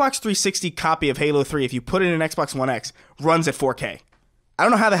Xbox 360 copy of Halo 3, if you put it in an Xbox One X, runs at 4K. I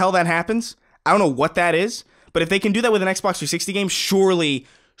don't know how the hell that happens. I don't know what that is. But if they can do that with an Xbox 360 game, surely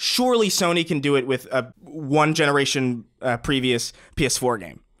Sony can do it with a one generation previous PS4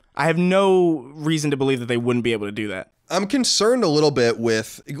 game. I have no reason to believe that they wouldn't be able to do that. I'm concerned a little bit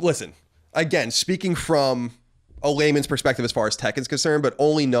with, listen, again, speaking from a layman's perspective as far as tech is concerned, but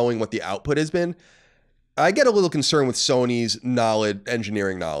only knowing what the output has been, I get a little concerned with Sony's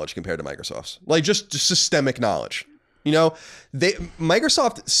engineering knowledge compared to Microsoft's. Like just systemic knowledge. You know,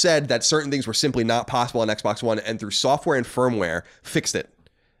 Microsoft said that certain things were simply not possible on Xbox One, and through software and firmware fixed it.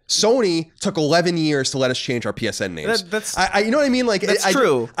 Sony took 11 years to let us change our PSN names. You know what I mean? Like that's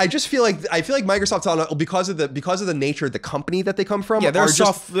true. I just feel like Microsoft's because of the nature of the company that they come from. Yeah, they're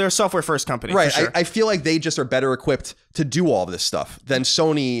a software first company, right? For sure. I feel like they just are better equipped to do all of this stuff than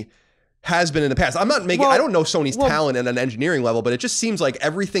Sony has been in the past. I don't know Sony's talent at an engineering level, but it just seems like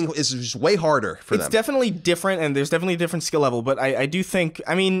everything is just way harder for them. It's definitely different, and there's definitely a different skill level, but I do think,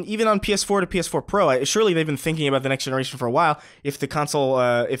 I mean, even on PS4 to PS4 Pro, surely they've been thinking about the next generation for a while. If the console,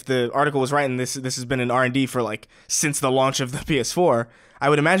 if the article was right, and this has been in R&D for like since the launch of the PS4, I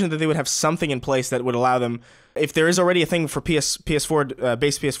would imagine that they would have something in place that would allow them, if there is already a thing for PS4,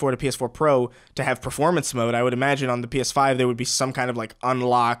 base PS4 to PS4 Pro to have performance mode, I would imagine on the PS5 there would be some kind of like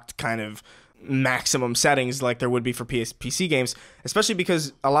unlocked kind of maximum settings like there would be for PC games, especially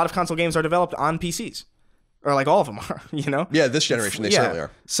because a lot of console games are developed on PCs. Or like all of them are, you know? Yeah, this generation they certainly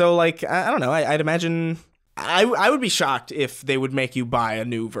are. So like, I don't know, I'd imagine, I would be shocked if they would make you buy a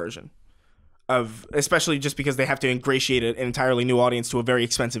new version. Especially just because they have to ingratiate an entirely new audience to a very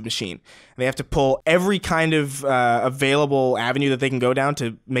expensive machine. They have to pull every kind of available avenue that they can go down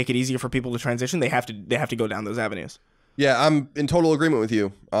to make it easier for people to transition. They have to go down those avenues. Yeah, I'm in total agreement with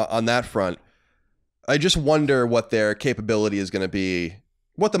you on that front. I just wonder what their capability is going to be,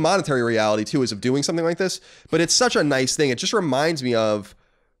 what the monetary reality too is of doing something like this. But it's such a nice thing. It just reminds me of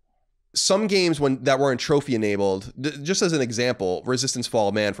some games that weren't trophy enabled. Just as an example, Resistance Fall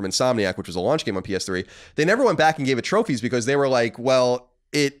of Man from Insomniac, which was a launch game on PS3, they never went back and gave it trophies because they were like, well,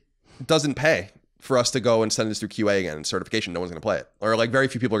 it doesn't pay for us to go and send this through QA again and certification. No one's going to play it. Or like very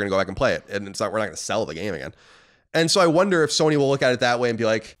few people are going to go back and play it. And we're not going to sell the game again. And so I wonder if Sony will look at it that way and be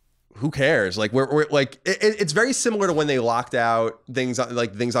like, who cares? Like we're like it's very similar to when they locked out things on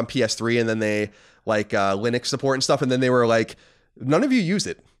PS3 and then they like Linux support and stuff, and then they were like, none of you use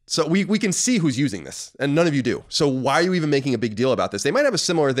it. So we can see who's using this, and none of you do. So why are you even making a big deal about this? They might have a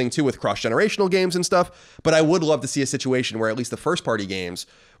similar thing too with cross-generational games and stuff, but I would love to see a situation where at least the first-party games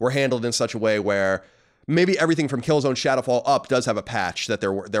were handled in such a way where maybe everything from Killzone Shadowfall up does have a patch that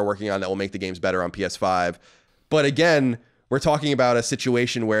they're working on that will make the games better on PS5. But again, we're talking about a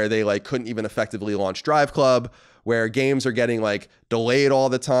situation where they like couldn't even effectively launch Drive Club, where games are getting like delayed all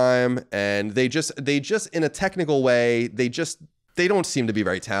the time, and they just in a technical way, they don't seem to be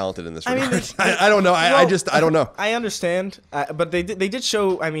very talented in this regard. I don't know. I don't know. I understand, but they did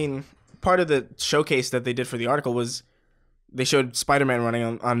show. I mean, part of the showcase that they did for the article was they showed Spider-Man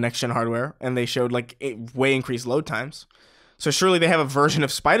running on next-gen hardware, and they showed like way increased load times. So surely they have a version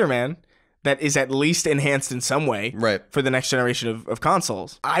of Spider-Man that is at least enhanced in some way for the next generation of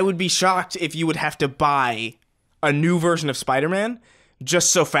consoles. I would be shocked if you would have to buy a new version of Spider-Man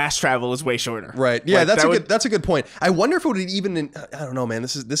just so fast travel is way shorter. Right. Yeah, like, that's a good point. I wonder if it would even, I don't know, man,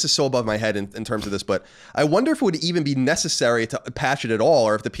 this is so above my head in terms of this, but I wonder if it would even be necessary to patch it at all,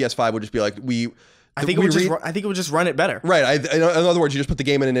 or if the PS5 would just be like, I think it would just run it better. Right. In other words, you just put the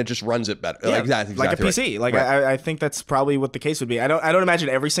game in and it just runs it better. Yeah, exactly like a PC. Right. Like I think that's probably what the case would be. I don't imagine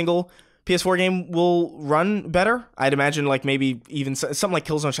every single PS4 game will run better. I'd imagine like maybe even something like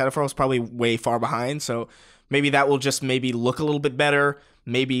Killzone Shadowfall is probably way far behind, so maybe that will just maybe look a little bit better.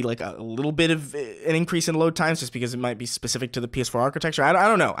 Maybe like a little bit of an increase in load times just because it might be specific to the PS4 architecture. I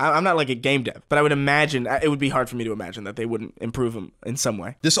don't know. I'm not like a game dev, but I would imagine it would be hard for me to imagine that they wouldn't improve them in some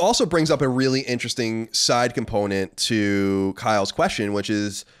way. This also brings up a really interesting side component to Kyle's question, which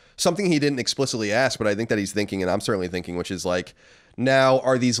is something he didn't explicitly ask, but I think that he's thinking, and I'm certainly thinking, which is like, now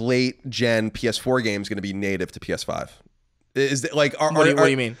are these late gen PS4 games going to be native to PS5? Is it like what do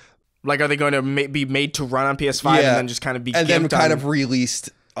you mean? Like, are they going to be made to run on PS5 and then just kind of be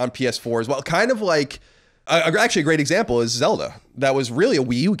released on PS4 as well? Kind of like, actually a great example is Zelda. That was really a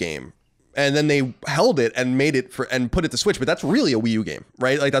Wii U game. And then they held it and made it and put it to Switch, but that's really a Wii U game,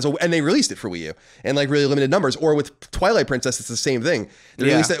 right? Like and they released it for Wii U in like really limited numbers. Or with Twilight Princess, it's the same thing. They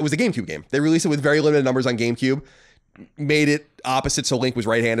released it was a GameCube game. They released it with very limited numbers on GameCube, made it opposite so Link was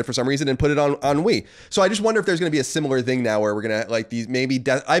right-handed for some reason, and put it on Wii. So I just wonder if there's going to be a similar thing now where we're going to like these maybe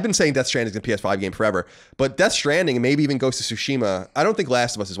I've been saying Death Stranding is a PS5 game forever, but Death Stranding and maybe even Ghost of Tsushima, I don't think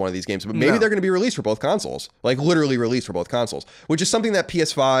Last of Us is one of these games, but maybe they're going to be released for both consoles, like literally released for both consoles, which is something that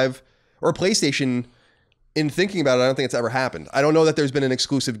PS5 or PlayStation, in thinking about it, I don't think it's ever happened. I don't know that there's been an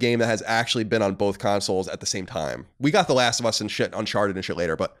exclusive game that has actually been on both consoles at the same time. We got The Last of Us and shit, Uncharted and shit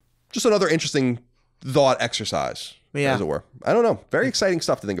later, but just another interesting thought exercise. Yeah. As it were. I don't know. Very exciting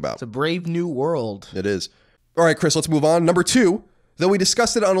stuff to think about. It's a brave new world. It is. All right, Chris, let's move on. Number 2, though we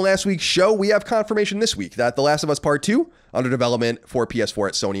discussed it on last week's show, we have confirmation this week that The Last of Us Part 2, under development for PS4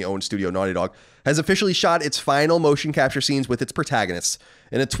 at Sony-owned studio Naughty Dog, has officially shot its final motion capture scenes with its protagonists.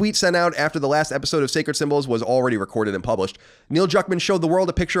 In a tweet sent out after the last episode of Sacred Symbols was already recorded and published, Neil Druckmann showed the world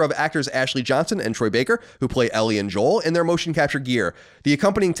a picture of actors Ashley Johnson and Troy Baker, who play Ellie and Joel, in their motion capture gear. The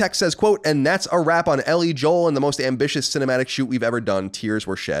accompanying text says, quote, "And that's a wrap on Ellie, Joel, and the most ambitious cinematic shoot we've ever done. Tears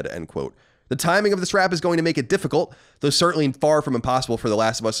were shed," end quote. The timing of this wrap is going to make it difficult, though certainly far from impossible for The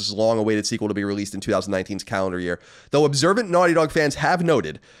Last of Us' long-awaited sequel to be released in 2019's calendar year. Though observant Naughty Dog fans have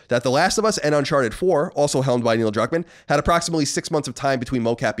noted that The Last of Us and Uncharted 4, also helmed by Neil Druckmann, had approximately 6 months of time between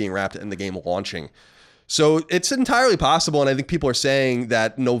mocap being wrapped and the game launching. So it's entirely possible, and I think people are saying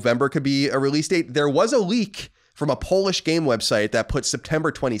that November could be a release date. There was a leak from a Polish game website that put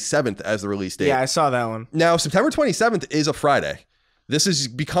September 27th as the release date. Yeah, I saw that one. Now, September 27th is a Friday. This is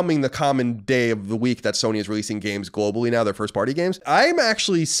becoming the common day of the week that Sony is releasing games globally now, their first-party games. I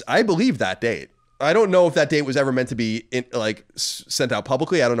believe that date. I don't know if that date was ever meant to be sent out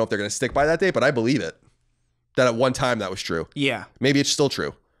publicly. I don't know if they're going to stick by that date, but I believe it. That at one time that was true. Yeah. Maybe it's still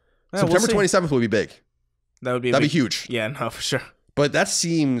true. September 27th would be big. That'd be huge. Yeah, no, for sure. But that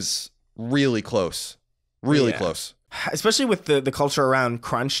seems really close. Really close. Especially with the culture around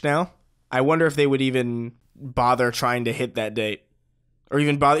crunch now. I wonder if they would even bother trying to hit that date. Or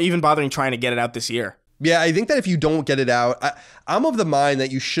even bothering trying to get it out this year. Yeah, I think that if you don't get it out, I'm of the mind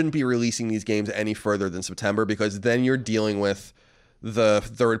that you shouldn't be releasing these games any further than September, because then you're dealing with the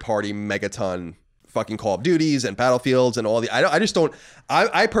third-party megaton fucking Call of Duties and Battlefields and all the...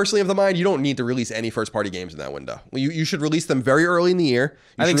 I personally have the mind you don't need to release any first-party games in that window. You should release them very early in the year.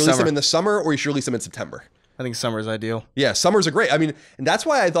 You should release them in the summer, or you should release them in September. I think summer is ideal. Yeah, summers are great. I mean, and that's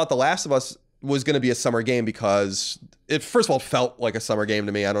why I thought The Last of Us was going to be a summer game, because it, first of all, felt like a summer game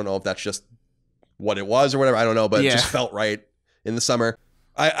to me. I don't know if that's just what it was or whatever. I don't know, but it just felt right in the summer.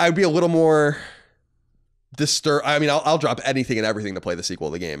 I'd be a little more disturbed. I mean, I'll drop anything and everything to play the sequel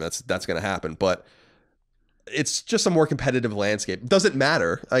of the game. That's going to happen. But it's just a more competitive landscape. Does it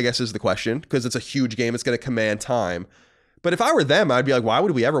matter, I guess, is the question, because it's a huge game. It's going to command time. But if I were them, I'd be like, why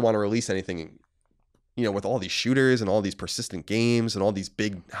would we ever want to release anything, with all these shooters and all these persistent games and all these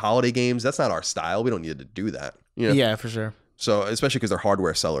big holiday games? That's not our style. We don't need to do that. Yeah, for sure. So, especially because they're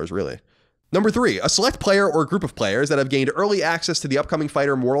hardware sellers, really. Number 3, a select player or group of players that have gained early access to the upcoming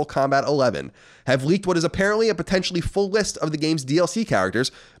fighter Mortal Kombat 11 have leaked what is apparently a potentially full list of the game's DLC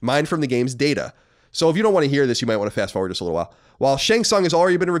characters mined from the game's data. So if you don't want to hear this, you might want to fast forward just a little while. While Shang Tsung has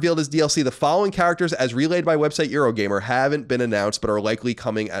already been revealed as DLC, the following characters, as relayed by website Eurogamer, haven't been announced but are likely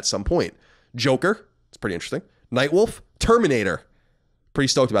coming at some point. Joker, it's pretty interesting. Nightwolf, Terminator, pretty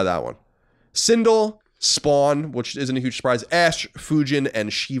stoked about that one. Sindel, Spawn, which isn't a huge surprise, Ash, Fujin,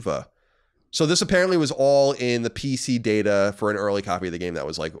 and Shiva. So this apparently was all in the PC data for an early copy of the game that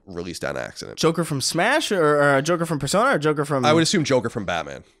was like released on accident. Joker from Smash or Joker from Persona or Joker from... I would assume Joker from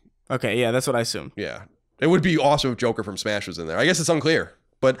Batman. Okay, yeah, that's what I assumed. Yeah. It would be awesome if Joker from Smash was in there. I guess it's unclear.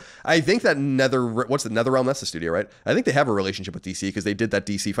 But I think that what's the NetherRealm? That's the studio, right? I think they have a relationship with DC because they did that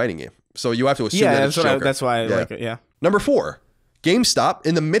DC fighting game. So you have to assume that it's Joker. That's why I like it, yeah. Number 4. GameStop,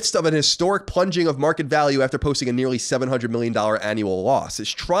 in the midst of an historic plunging of market value after posting a nearly $700 million annual loss,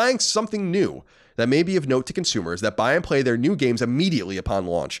 is trying something new that may be of note to consumers that buy and play their new games immediately upon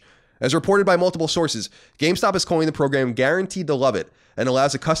launch. As reported by multiple sources, GameStop is calling the program Guaranteed to Love It and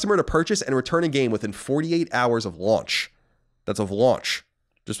allows a customer to purchase and return a game within 48 hours of launch. That's of launch.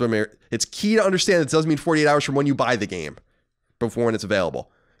 Just remember, it's key to understand that it doesn't mean 48 hours from when you buy the game, before when it's available.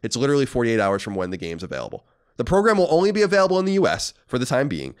 It's literally 48 hours from when the game's available. The program will only be available in the US for the time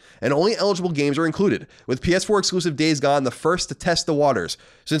being, and only eligible games are included, with PS4 exclusive Days Gone the first to test the waters.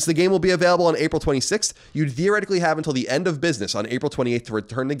 Since the game will be available on April 26th, you'd theoretically have until the end of business on April 28th to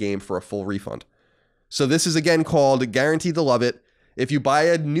return the game for a full refund. So this is again called Guaranteed to Love It. If you buy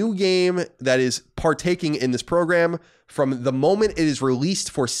a new game that is partaking in this program, from the moment it is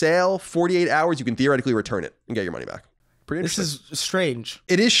released for sale, 48 hours, you can theoretically return it and get your money back. Pretty interesting. This is strange.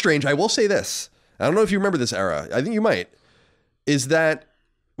 It is strange. I will say this. I don't know if you remember this era. I think you might. Is that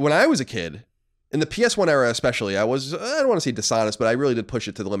when I was a kid, in the PS1 era especially, I don't want to say dishonest, but I really did push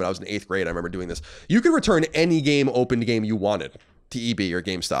it to the limit. I was in 8th grade. I remember doing this. You could return any game, opened game you wanted to EB or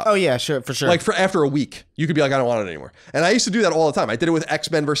GameStop. Oh, yeah, sure, for sure. Like after a week, you could be like, I don't want it anymore. And I used to do that all the time. I did it with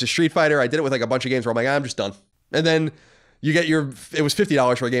X-Men versus Street Fighter. I did it with like a bunch of games where I'm like, I'm just done. And then you get it was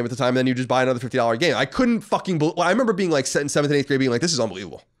 $50 for a game at the time, and then you just buy another $50 game. I couldn't fucking I remember being like in 7th and 8th grade being like, this is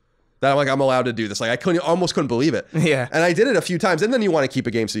unbelievable. That I'm allowed to do this. Like almost couldn't believe it. Yeah. And I did it a few times, and then you want to keep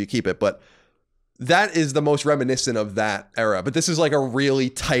a game, so you keep it. But that is the most reminiscent of that era. But this is like a really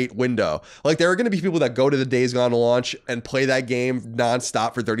tight window. Like there are going to be people that go to the Days Gone launch and play that game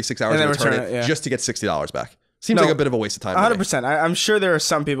nonstop for 36 hours and return it just to get $60 back. Seems like a bit of a waste of time. 100%. I'm sure there are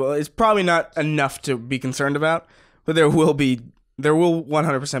some people. It's probably not enough to be concerned about, but there will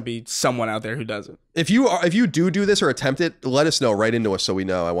 100% be someone out there who does it. If you do this or attempt it, let us know. Write into us so we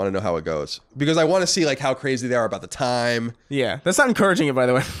know. I want to know how it goes, because I want to see like how crazy they are about the time. Yeah, that's not encouraging it, by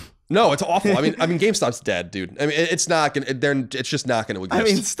the way. No, it's awful. I mean, GameStop's dead, dude. I mean, it's not gonna. It's just not gonna exist. I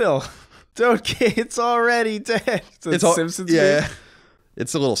mean, still, it's already dead. It's Simpsons. Yeah,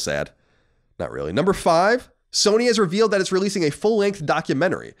 it's a little sad. Not really. Number 5. Sony has revealed that it's releasing a full-length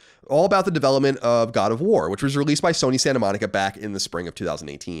documentary all about the development of God of War, which was released by Sony Santa Monica back in the spring of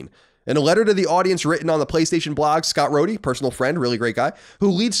 2018. In a letter to the audience written on the PlayStation blog, Scott Rohde, personal friend, really great guy,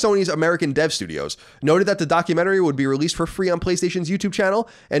 who leads Sony's American dev studios, noted that the documentary would be released for free on PlayStation's YouTube channel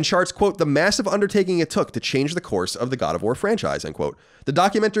and charts, quote, the massive undertaking it took to change the course of the God of War franchise, end quote. The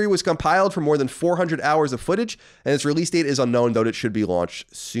documentary was compiled from more than 400 hours of footage, and its release date is unknown, though it should be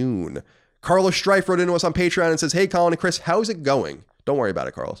launched soon. Carlos Strife wrote into us on Patreon and says, hey, Colin and Chris, how's it going? Don't worry about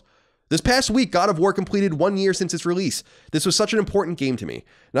it, Carlos. This past week, God of War completed 1 year since its release. This was such an important game to me.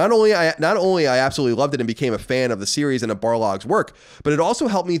 Not only I absolutely loved it and became a fan of the series and of Barlog's work, but it also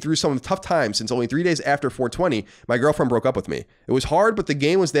helped me through some tough times since only 3 days after 420, my girlfriend broke up with me. It was hard, but the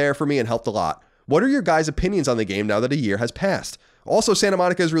game was there for me and helped a lot. What are your guys' opinions on the game now that a year has passed? Also, Santa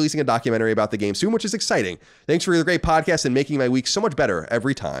Monica is releasing a documentary about the game soon, which is exciting. Thanks for your great podcast and making my week so much better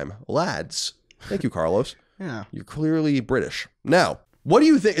every time. Lads. Thank you, Carlos. Yeah. You're clearly British. Now, what do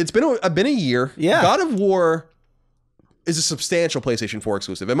you think? It's been a year. Yeah. God of War is a substantial PlayStation 4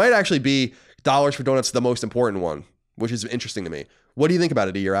 exclusive. It might actually be dollars for donuts, the most important one, which is interesting to me. What do you think about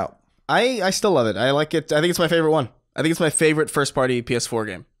it a year out? I still love it. I like it. I think it's my favorite one. I think it's my favorite first-party PS4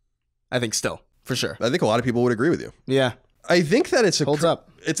 game. I think still, for sure. I think a lot of people would agree with you. Yeah. I think that it's holds up.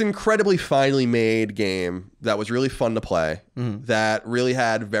 It's an incredibly finely made game that was really fun to play, that really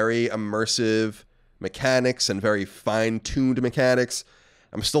had very immersive mechanics and very fine-tuned mechanics.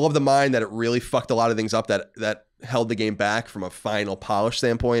 I'm still of the mind that it really fucked a lot of things up that held the game back from a final polish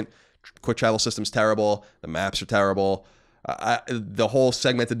standpoint. Quick travel system's terrible. The maps are terrible. The whole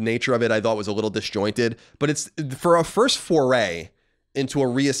segmented nature of it I thought was a little disjointed. But it's for a first foray into a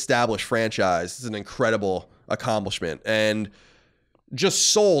reestablished franchise, it's an incredible accomplishment. And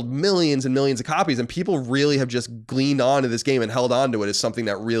just sold millions and millions of copies. And people really have just gleaned onto this game and held on to it as something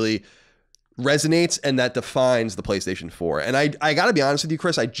that really resonates and that defines the PlayStation 4. And I got to be honest with you,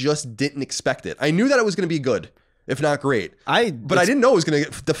 Chris, I just didn't expect it. I knew that it was going to be good, if not great. But I didn't know it was going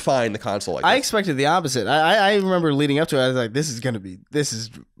to define the console like I this. expected the opposite. I remember leading up to it, I was like, this is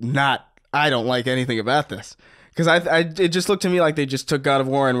not, I don't like anything about this. Because it just looked to me like they just took God of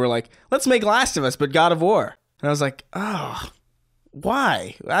War and were like, let's make Last of Us, but God of War. And I was like, oh,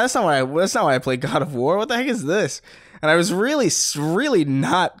 why? That's not why I played God of War. What the heck is this? And I was really, really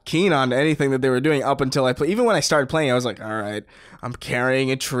not keen on anything that they were doing up until I played. Even when I started playing, I was like, all right, I'm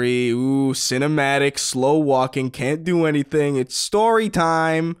carrying a tree. Ooh, cinematic, slow walking, can't do anything. It's story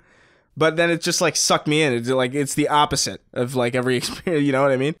time. But then it just like sucked me in. It's the opposite of like every experience. You know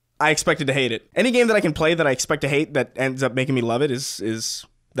what I mean? I expected to hate it. Any game that I can play that I expect to hate that ends up making me love it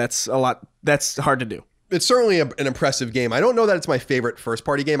that's hard to do. It's certainly an impressive game. I don't know that it's my favorite first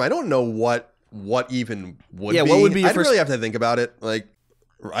party game. I don't know what even would be. Yeah, what would be your I'd really have to think about it. Like,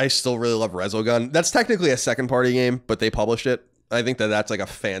 I still really love Resogun. That's technically a second party game, but they published it. I think that's like a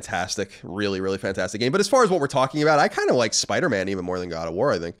fantastic, really, really fantastic game. But as far as what we're talking about, I kind of like Spider-Man even more than God of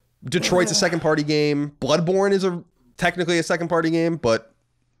War, I think. Detroit's a second party game. Bloodborne is technically a second party game, but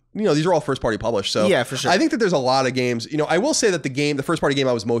these are all first party published. So yeah, for sure. I think that there's a lot of games. I will say that the first party game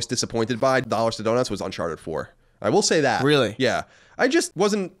I was most disappointed by, Dollars to Donuts, was Uncharted 4. I will say that. Really? Yeah. I just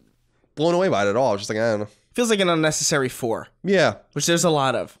wasn't blown away by it at all. I was just like, I don't know. Feels like an unnecessary 4. Yeah. Which there's a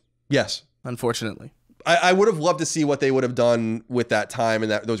lot of. Yes. Unfortunately. I would have loved to see what they would have done with that time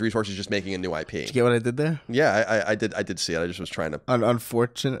and those resources just making a new IP. Did you get what I did there? Yeah, I did see it. I just was trying to...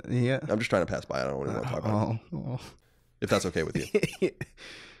 Unfortunately, yeah. I'm just trying to pass by. I don't really want to talk about it. If that's okay with you.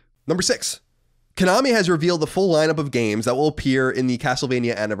 Number 6. Konami has revealed the full lineup of games that will appear in the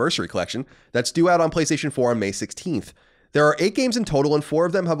Castlevania Anniversary Collection that's due out on PlayStation 4 on May 16th. There are 8 games in total, and 4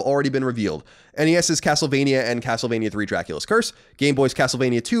 of them have already been revealed. NES's Castlevania and Castlevania 3 Dracula's Curse, Game Boy's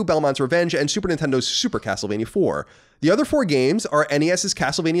Castlevania 2 Belmont's Revenge, and Super Nintendo's Super Castlevania 4. The other 4 games are NES's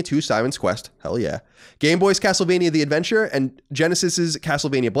Castlevania 2 Simon's Quest, hell yeah, Game Boy's Castlevania The Adventure, and Genesis's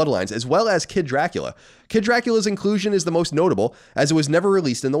Castlevania Bloodlines, as well as Kid Dracula. Kid Dracula's inclusion is the most notable, as it was never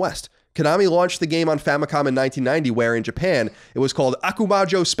released in the West. Konami launched the game on Famicom in 1990, where in Japan, it was called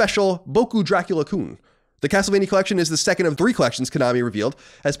Akumajo Special Boku Dracula-kun. The Castlevania collection is the second of 3 collections Konami revealed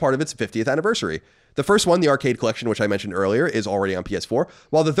as part of its 50th anniversary. The first one, the arcade collection, which I mentioned earlier, is already on PS4,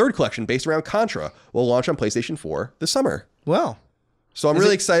 while the third collection, based around Contra, will launch on PlayStation 4 this summer. Well, so I'm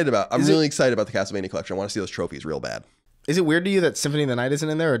really excited about the Castlevania collection. I want to see those trophies real bad. Is it weird to you that Symphony of the Night isn't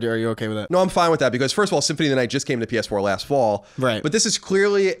in there, or are you okay with that? No, I'm fine with that because first of all, Symphony of the Night just came to PS4 last fall. Right. But this is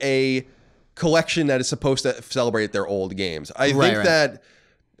clearly a collection that is supposed to celebrate their old games. I think that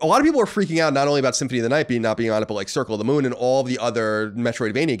a lot of people are freaking out not only about Symphony of the Night not being on it, but like Circle of the Moon and all the other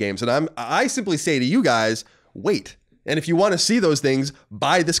Metroidvania games. And I simply say to you guys, wait. And if you want to see those things,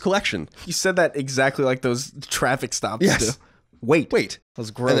 buy this collection. You said that exactly like those traffic stops yes. do. Wait. That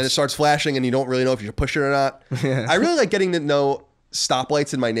was gross. And then it starts flashing and you don't really know if you should push it or not. Yeah. I really like getting to know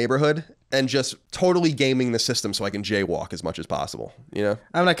stoplights in my neighborhood and just totally gaming the system so I can jaywalk as much as possible.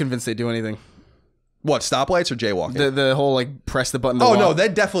 I'm not convinced they do anything. What, stoplights or jaywalking? The whole like press the button to walk. no, they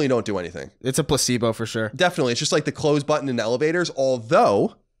definitely don't do anything. It's a placebo for sure. Definitely. It's just like the close button in elevators,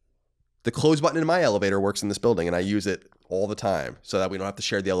 although the close button in my elevator works in this building and I use it all the time so that we don't have to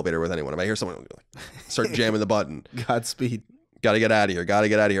share the elevator with anyone. If I hear someone start jamming the button. Godspeed. Gotta get out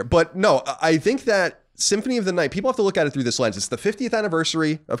of here. But no, I think that Symphony of the Night, people have to look at it through this lens. It's the 50th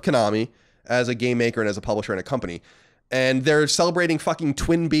anniversary of Konami as a game maker and as a publisher and a company. And they're celebrating fucking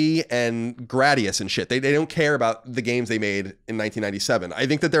Twin Bee and Gradius and shit. They don't care about the games they made in 1997. I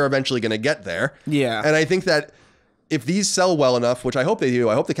think that they're eventually going to get there. Yeah. And I think that if these sell well enough, which I hope they do,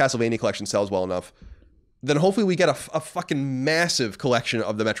 I hope the Castlevania collection sells well enough, then hopefully we get a fucking massive collection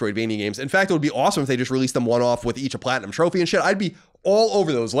of the Metroidvania games. In fact, it would be awesome if they just released them one-off with each a platinum trophy and shit. I'd be all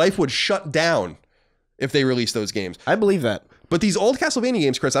over those. Life would shut down if they released those games. I believe that. But these old Castlevania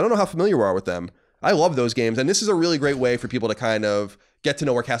games, Chris, I don't know how familiar you are with them. I love those games, and this is a really great way for people to kind of get to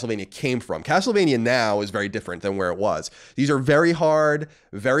know where Castlevania came from. Castlevania now is very different than where it was. These are very hard,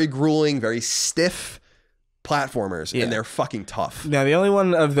 very grueling, very stiff, platformers, and they're fucking tough. Now, the only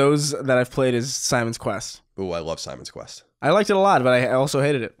one of those that I've played is Simon's Quest. Ooh, I love Simon's Quest. I liked it a lot, but I also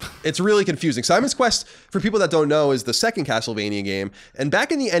hated it. It's really confusing. Simon's Quest, for people that don't know, is the second Castlevania game. And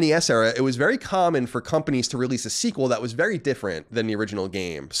back in the NES era, it was very common for companies to release a sequel that was very different than the original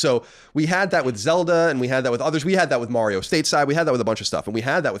game. So we had that with Zelda, and we had that with others. We had that with Mario Stateside. We had that with a bunch of stuff. And we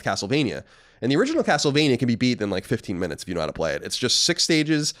had that with Castlevania. And the original Castlevania can be beat in like 15 minutes if you know how to play it. It's just 6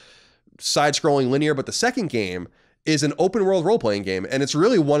 stages, side-scrolling linear. But the second game is an open-world role-playing game. And it's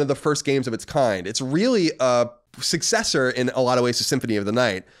really one of the first games of its kind. It's really a successor in a lot of ways to Symphony of the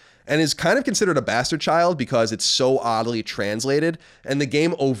Night, and is kind of considered a bastard child because it's so oddly translated, and the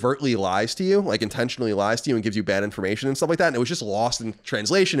game overtly lies to you, like intentionally lies to you and gives you bad information and stuff like that, and it was just lost in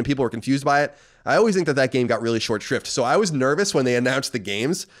translation and people were confused by it. I always think that that game got really short shrift, so I was nervous when they announced the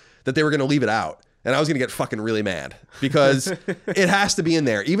games that they were going to leave it out, and I was going to get fucking really mad because it has to be in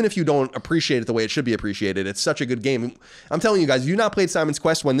there. Even if you don't appreciate it the way it should be appreciated, it's such a good game. I'm telling you guys, if you've not played Simon's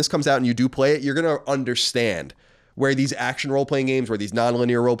Quest, when this comes out and you do play it, you're going to understand where these action role-playing games, where these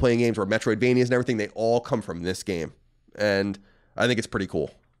non-linear role-playing games, where Metroidvanias and everything, they all come from this game. And I think it's pretty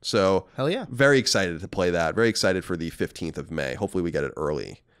cool. So, hell yeah. Very excited to play that. Very excited for the 15th of May. Hopefully we get it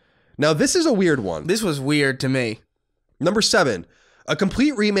early. Now, this is a weird one. This was weird to me. Number 7. A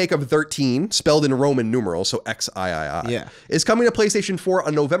complete remake of 13, spelled in Roman numerals, so XIII, is coming to PlayStation 4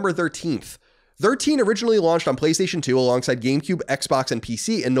 on November 13th. 13 originally launched on PlayStation 2 alongside GameCube, Xbox, and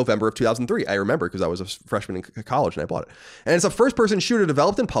PC in November of 2003. I remember because I was a freshman in college and I bought it. And it's a first-person shooter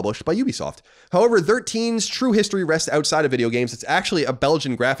developed and published by Ubisoft. However, 13's true history rests outside of video games. It's actually a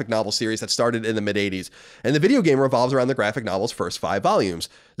Belgian graphic novel series that started in the mid-80s. And the video game revolves around the graphic novel's first 5 volumes.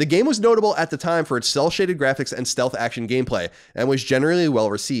 The game was notable at the time for its cel-shaded graphics and stealth action gameplay, and was generally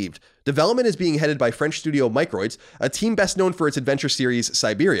well received. Development is being headed by French studio Microids, a team best known for its adventure series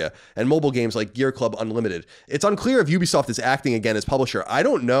Siberia, and mobile games like Gear Club Unlimited. It's unclear if Ubisoft is acting again as publisher. I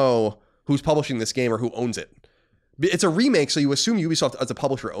don't know who's publishing this game or who owns it. It's a remake, so you assume Ubisoft as a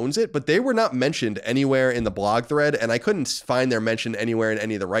publisher owns it, but they were not mentioned anywhere in the blog thread, and I couldn't find their mention anywhere in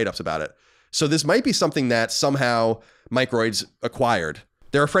any of the write-ups about it. So this might be something that somehow Microids acquired.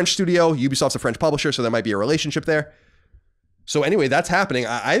 They're a French studio, Ubisoft's a French publisher, so there might be a relationship there. So anyway, that's happening.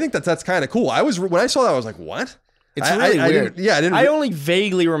 I think that's kind of cool. When I saw that, I was like, what? It's really weird. I only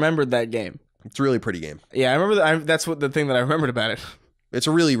vaguely remembered that game. It's a really pretty game. Yeah, I remember that's the thing that I remembered about it. It's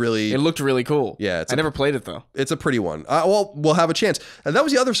a really... It looked really cool. Yeah. I never played it, though. It's a pretty one. Well, we'll have a chance. And that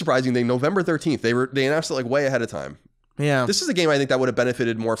was the other surprising thing. November 13th. They announced it like way ahead of time. Yeah. This is a game I think that would have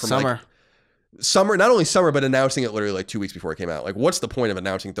benefited more from summer, not only summer, but announcing it literally like 2 weeks before it came out. Like, what's the point of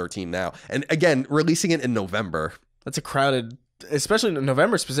announcing 13 now? And again, releasing it in November. That's a crowded... Especially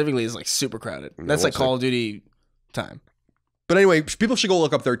November specifically is like super crowded. That's like Call of Duty time. But anyway, people should go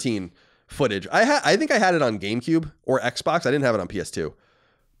look up 13 footage. I think I had it on GameCube or Xbox. I didn't have it on PS2.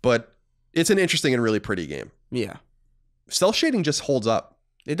 But it's an interesting and really pretty game. Yeah. Cell shading just holds up.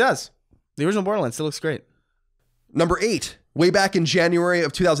 It does. The original Borderlands still looks great. Number 8. Way back in January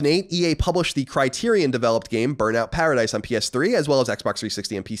of 2008, EA published the Criterion-developed game Burnout Paradise on PS3, as well as Xbox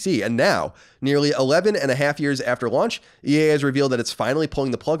 360 and PC. And now, nearly 11 and a half years after launch, EA has revealed that it's finally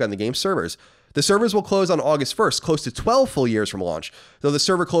pulling the plug on the game's servers. The servers will close on August 1st, close to 12 full years from launch, though the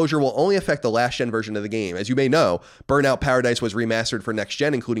server closure will only affect the last-gen version of the game. As you may know, Burnout Paradise was remastered for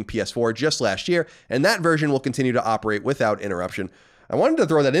next-gen, including PS4, just last year, and that version will continue to operate without interruption. I wanted to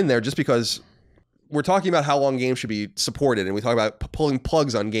throw that in there just because... we're talking about how long games should be supported, and we talk about pulling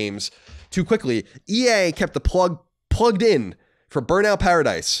plugs on games too quickly. EA kept the plugged in for Burnout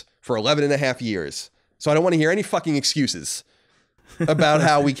Paradise for 11 and a half years. So I don't want to hear any fucking excuses about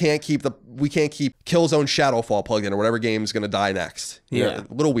how we can't keep Killzone Shadowfall plugged in or whatever game's going to die next. Yeah.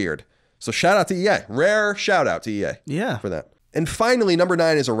 A little weird. So shout out to EA. Rare shout out to EA. Yeah. For that. And finally, number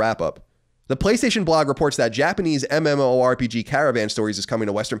 9 is a wrap up. The PlayStation blog reports that Japanese MMORPG Caravan Stories is coming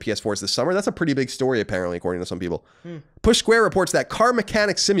to Western PS4s this summer. That's a pretty big story, apparently, according to some people. Push Square reports that Car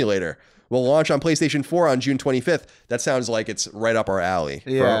Mechanics Simulator will launch on PlayStation 4 on June 25th. That sounds like it's right up our alley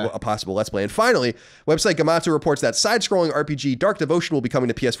for a possible Let's Play. And finally, website Gamatsu reports that side-scrolling RPG Dark Devotion will be coming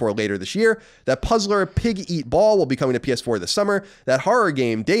to PS4 later this year, that puzzler Pig Eat Ball will be coming to PS4 this summer, that horror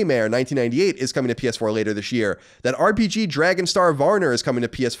game Daymare 1998 is coming to PS4 later this year, that RPG Dragon Star Varner is coming to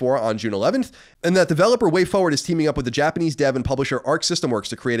PS4 on June 11th, and that developer WayForward is teaming up with the Japanese dev and publisher Arc System Works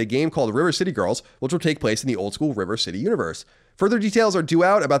to create a game called River City Girls, which will take place in the old-school River City universe. Further details are due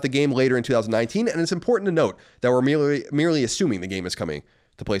out about the game later in 2019, and it's important to note that we're merely assuming the game is coming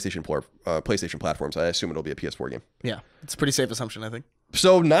to PlayStation platforms. I assume it'll be a PS4 game. Yeah, it's a pretty safe assumption, I think.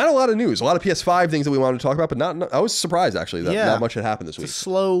 So not a lot of news. A lot of PS5 things that we wanted to talk about, but I was surprised, actually, that not much had happened this week. It's a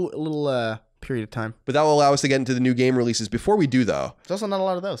slow little period of time. But that will allow us to get into the new game releases. Before we do, though... There's also not a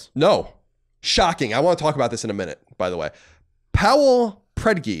lot of those. No. Shocking. I want to talk about this in a minute, by the way. Powell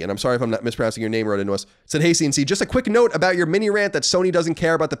Predge, and I'm sorry if I'm not mispronouncing your name, wrote into us, said, "Hey, CNC, just a quick note about your mini rant that Sony doesn't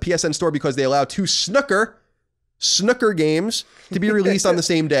care about the PSN store because they allow 2 snooker games to be released on the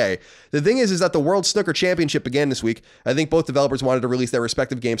same day. The thing is that the World Snooker Championship began this week. I think both developers wanted to release their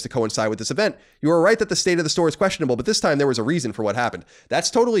respective games to coincide with this event. You are right that the state of the store is questionable, but this time there was a reason for what happened." That's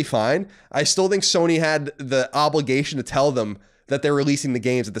totally fine. I still think Sony had the obligation to tell them that they're releasing the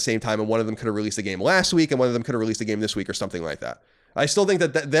games at the same time, and one of them could have released a game last week, and one of them could have released a game this week or something like that. I still think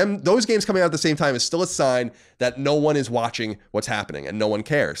that those games coming out at the same time is still a sign that no one is watching what's happening and no one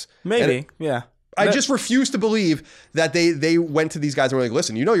cares. Maybe, yeah. I just refuse to believe that they went to these guys and were like,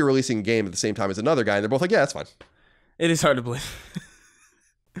 "Listen, you know you're releasing a game at the same time as another guy," and they're both like, "Yeah, that's fine." It is hard to believe.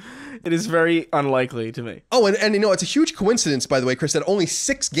 It is very unlikely to me. Oh, and you know, it's a huge coincidence, by the way, Chris, that only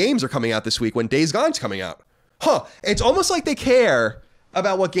 6 games are coming out this week when Days Gone's coming out. Huh. It's almost like they care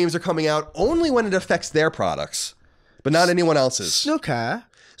about what games are coming out only when it affects their products, but not anyone else's. Snooker.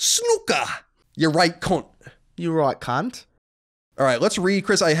 You're right, cunt. You're right, cunt. All right, let's read.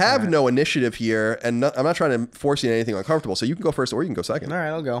 Chris, I have no initiative here, and I'm not trying to force you into anything uncomfortable, so you can go first or you can go second. All right,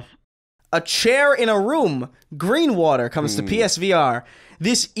 I'll go. A Chair in a Room, Greenwater, comes to PSVR.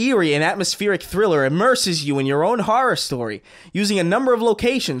 This eerie and atmospheric thriller immerses you in your own horror story, using a number of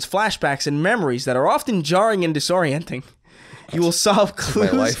locations, flashbacks, and memories that are often jarring and disorienting. You will solve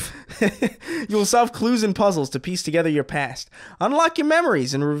clues. You will solve clues and puzzles to piece together your past, unlock your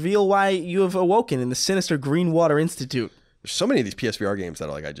memories, and reveal why you have awoken in the sinister Greenwater Institute. There's so many of these PSVR games that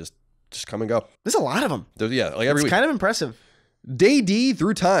are like, I just come and go. There's a lot of them. Yeah, like every week. It's kind of impressive. Day D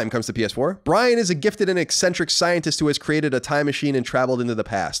Through Time comes to PS4. Brian is a gifted and eccentric scientist who has created a time machine and traveled into the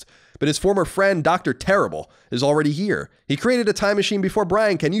past. But his former friend, Dr. Terrible, is already here. He created a time machine before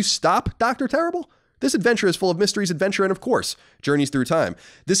Brian. Can you stop Dr. Terrible? This adventure is full of mysteries, adventure, and of course, journeys through time.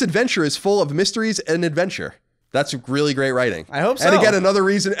 This adventure is full of mysteries and adventure. That's really great writing. I hope so. And again, another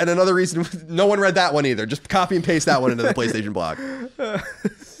reason, no one read that one either. Just copy and paste that one into the PlayStation blog.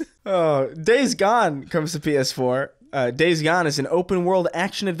 Days Gone comes to PS4. Days Gone is an open-world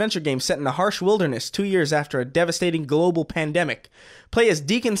action-adventure game set in a harsh wilderness 2 years after a devastating global pandemic. Play as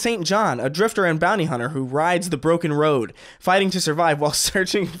Deacon St. John, a drifter and bounty hunter who rides the broken road, fighting to survive while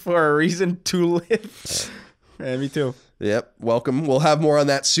searching for a reason to live. Yeah, me too. Yep, welcome. We'll have more on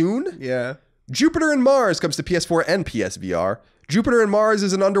that soon. Yeah. Jupiter and Mars comes to PS4 and PSVR. Jupiter and Mars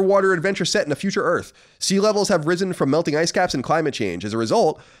is an underwater adventure set in a future Earth. Sea levels have risen from melting ice caps and climate change. As a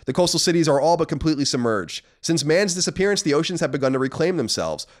result, the coastal cities are all but completely submerged. Since man's disappearance, the oceans have begun to reclaim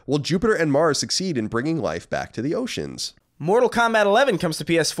themselves. Will Jupiter and Mars succeed in bringing life back to the oceans? Mortal Kombat 11 comes to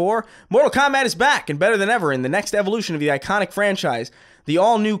PS4. Mortal Kombat is back and better than ever in the next evolution of the iconic franchise. The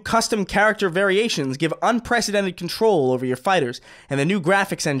all-new custom character variations give unprecedented control over your fighters, and the new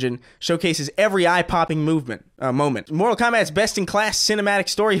graphics engine showcases every eye-popping moment. Mortal Kombat's best-in-class cinematic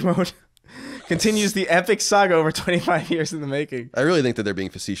story mode continues the epic saga over 25 years in the making. I really think that they're being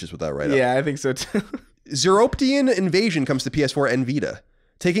facetious with that right now. Yeah, I think so too. Zeroptian Invasion comes to PS4 and Vita.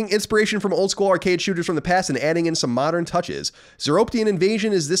 Taking inspiration from old-school arcade shooters from the past and adding in some modern touches, Zeroptian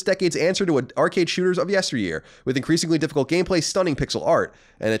Invasion is this decade's answer to arcade shooters of yesteryear, with increasingly difficult gameplay, stunning pixel art,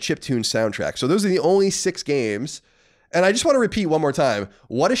 and a chiptune soundtrack. So those are the only 6 games. And I just want to repeat one more time,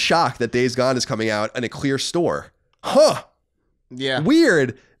 what a shock that Days Gone is coming out in a clear store. Huh. Yeah.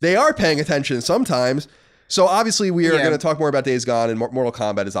 Weird. They are paying attention sometimes. So obviously we are going to talk more about Days Gone, and Mortal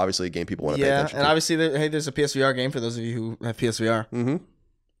Kombat is obviously a game people want to pay attention to. Yeah, and obviously there's a PSVR game for those of you who have PSVR. Mm-hmm.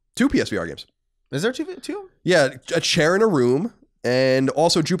 2 PSVR games. Is there two? Yeah, A Chair in a Room, and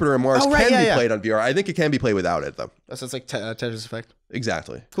also Jupiter and Mars can be played on VR. I think it can be played without it, though. So it's like Tetris Effect.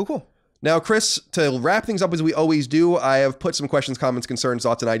 Exactly. Cool. Now, Chris, to wrap things up as we always do, I have put some questions, comments, concerns,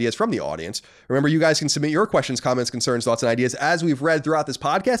 thoughts, and ideas from the audience. Remember, you guys can submit your questions, comments, concerns, thoughts, and ideas as we've read throughout this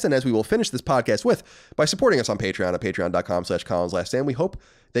podcast, and as we will finish this podcast with, by supporting us on Patreon at patreon.com/ColinsLastStand. We hope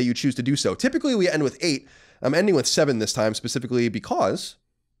that you choose to do so. Typically, we end with 8. I'm ending with 7 this time, specifically because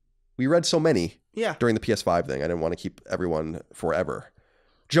we read so many during the PS5 thing. I didn't want to keep everyone forever.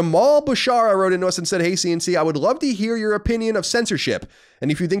 Jamal Bushara wrote into us and said, "Hey, CNC, I would love to hear your opinion of censorship, and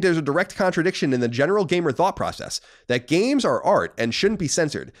if you think there's a direct contradiction in the general gamer thought process, that games are art and shouldn't be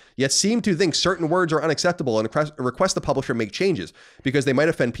censored, yet seem to think certain words are unacceptable and request the publisher make changes because they might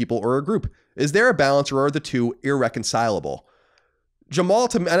offend people or a group. Is there a balance, or are the two irreconcilable?" Jamal,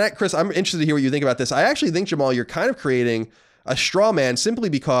 and Chris, I'm interested to hear what you think about this. I actually think, Jamal, you're kind of creating a straw man simply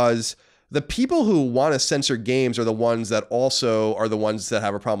because the people who want to censor games are the ones that also are the ones that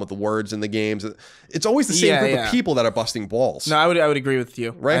have a problem with the words in the games. It's always the same group of people that are busting balls. No, I would agree with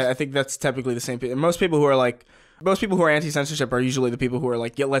you. Right? I think that's typically the same people. Most people who are anti-censorship are usually the people who are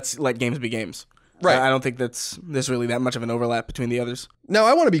like, yeah, let's let games be games. Right. I don't think there's really that much of an overlap between the others. Now,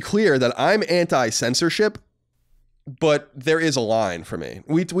 I want to be clear that I'm anti-censorship, but there is a line for me.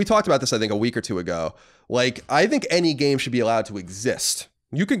 We talked about this, I think, a week or two ago. Like, I think any game should be allowed to exist.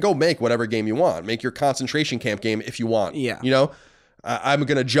 You can go make whatever game you want. Make your concentration camp game if you want. Yeah. You know, I'm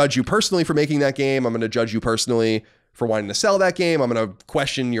going to judge you personally for making that game. I'm going to judge you personally for wanting to sell that game. I'm going to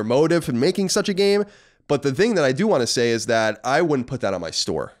question your motive in making such a game. But the thing that I do want to say is that I wouldn't put that on my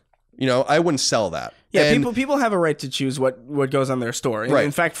store. You know, I wouldn't sell that. Yeah, and people have a right to choose what goes on their store. Right.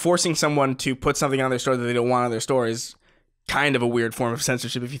 In fact, forcing someone to put something on their store that they don't want on their store is kind of a weird form of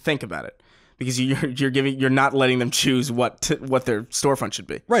censorship if you think about it. Because you're not letting them choose what their storefront should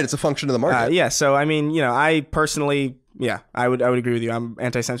be. Right, it's a function of the market. Yeah, so I mean, you know, I personally, I would agree with you. I'm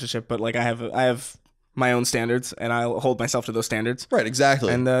anti-censorship, but like I have my own standards, and I'll hold myself to those standards. Right,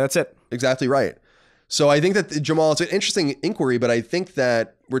 exactly. And that's it. Exactly right. So I think that, Jamal, it's an interesting inquiry, but I think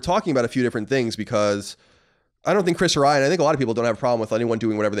that we're talking about a few different things because I don't think Chris or I think a lot of people don't have a problem with anyone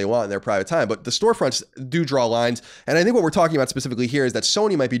doing whatever they want in their private time, but the storefronts do draw lines. And I think what we're talking about specifically here is that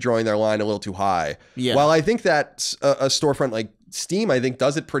Sony might be drawing their line a little too high. Yeah. While I think that a storefront like Steam, I think,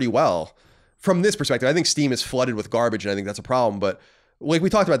 does it pretty well from this perspective. I think Steam is flooded with garbage, and I think that's a problem. But like we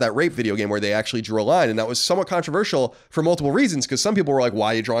talked about that rape video game where they actually drew a line, and that was somewhat controversial for multiple reasons, because some people were like,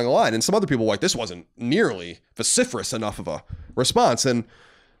 why are you drawing a line? And some other people were like, this wasn't nearly vociferous enough of a response. And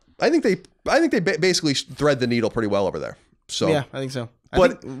I think they basically thread the needle pretty well over there. So yeah, I think so.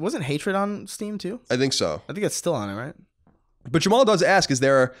 But wasn't Hatred on Steam too? I think so. I think it's still on it, right? But Jamal does ask, is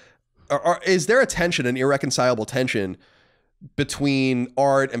there a tension, an irreconcilable tension between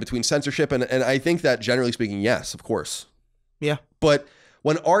art and between censorship? And I think that generally speaking, yes, of course. Yeah. But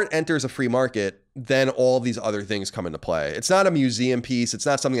when art enters a free market, then all these other things come into play. It's not a museum piece. It's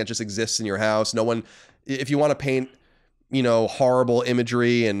not something that just exists in your house. No one, if you want to paint, you know, horrible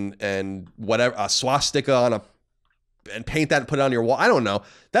imagery and whatever, a swastika and paint that and put it on your wall, I don't know.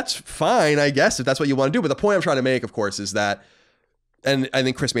 That's fine, I guess, if that's what you want to do. But the point I'm trying to make, of course, is that, and I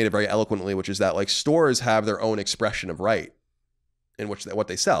think Chris made it very eloquently, which is that like stores have their own expression of right in which what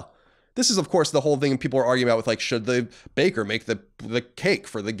they sell. This is, of course, the whole thing people are arguing about with, like, should the baker make the cake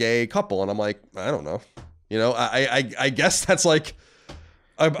for the gay couple? And I'm like, I don't know. You know, I guess that's like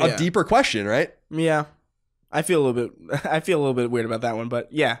a deeper question, right? Yeah. I feel a little bit weird about that one,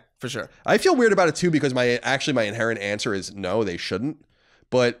 but yeah, for sure. I feel weird about it too, because my inherent answer is no, they shouldn't.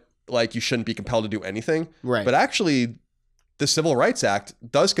 But like, you shouldn't be compelled to do anything. Right. But actually, the Civil Rights Act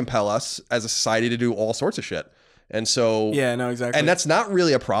does compel us as a society to do all sorts of shit. And so, yeah, no, exactly. And that's not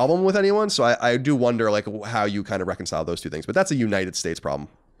really a problem with anyone. So I do wonder like how you kind of reconcile those two things. But that's a United States problem,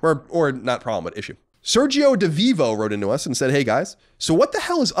 or not problem, but issue. Sergio DeVivo wrote into us and said, hey guys, so what the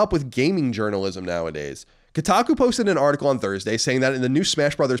hell is up with gaming journalism nowadays? Kotaku posted an article on Thursday saying that in the new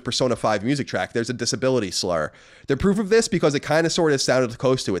Smash Brothers Persona 5 music track, there's a disability slur. They're proof of this because it kind of sort of sounded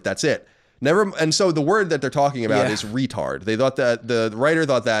close to it. That's it. And so the word that they're talking about is retard. They thought that the writer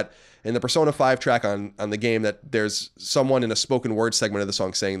thought that in the Persona 5 track on the game that there's someone in a spoken word segment of the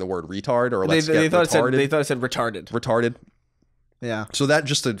song saying the word retard, or let's they get thought retarded. They thought it said retarded. Retarded. Yeah. So that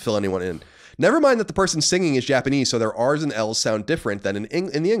just to fill anyone in. Never mind that the person singing is Japanese, so their R's and L's sound different than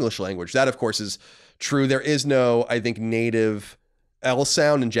in the English language. That, of course, is true. There is no, I think, native L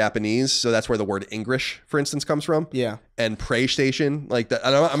sound in Japanese, so that's where the word English, for instance, comes from. Yeah. And PlayStation, like that.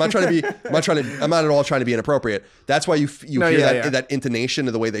 I'm not trying to be. I'm not at all trying to be inappropriate. That's why you hear that intonation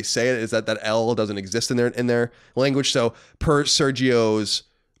of the way they say it is that L doesn't exist in their language. So per Sergio's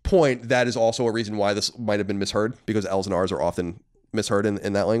point, that is also a reason why this might have been misheard, because L's and R's are often misheard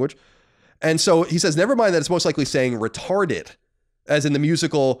in that language. And so he says, never mind that it's most likely saying retarded, as in the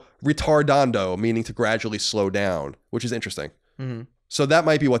musical retardando, meaning to gradually slow down, which is interesting. Mm-hmm. So that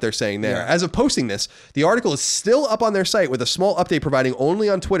might be what they're saying there. Yeah. As of posting this, the article is still up on their site with a small update providing only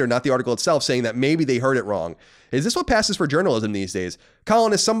on Twitter, not the article itself, saying that maybe they heard it wrong. Is this what passes for journalism these days?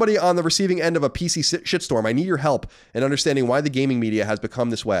 Colin, as somebody on the receiving end of a PC shitstorm, I need your help in understanding why the gaming media has become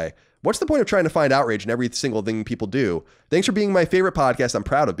this way. What's the point of trying to find outrage in every single thing people do? Thanks for being my favorite podcast. I'm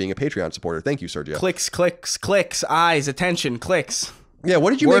proud of being a Patreon supporter. Thank you, Sergio. Clicks, clicks, clicks, eyes, attention, clicks. Yeah,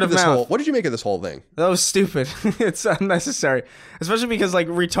 what did you make of this whole? What did you make of this whole thing? That was stupid. It's unnecessary, especially because like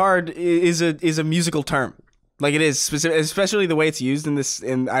retard is a musical term. Like it is specific, especially the way it's used in this.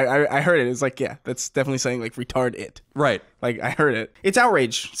 I heard it. It's like, yeah, that's definitely saying like retard it. Right. Like I heard it. It's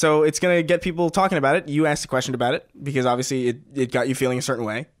outrage, so it's gonna get people talking about it. You asked a question about it because obviously it got you feeling a certain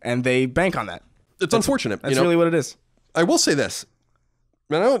way, and they bank on that. It's unfortunate. That's really what it is. I will say this.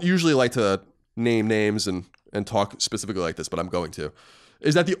 I don't usually like to name names and talk specifically like this, but I'm going to.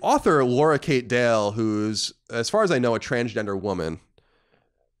 Is that the author Laura Kate Dale, who's, as far as I know, a transgender woman,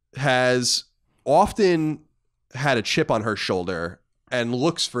 has often had a chip on her shoulder and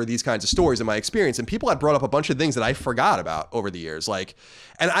looks for these kinds of stories in my experience. And people had brought up a bunch of things that I forgot about over the years. Like,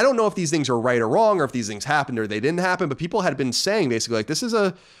 and I don't know if these things are right or wrong, or if these things happened or they didn't happen, but people had been saying basically like,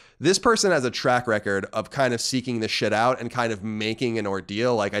 this person has a track record of kind of seeking this shit out and kind of making an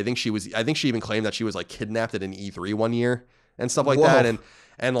ordeal. Like, I think she even claimed that she was like kidnapped at an E3 one year and stuff like that.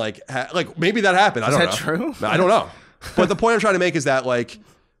 And like maybe that happened. I don't know. Is that true? I don't know. But the point I'm trying to make is that like,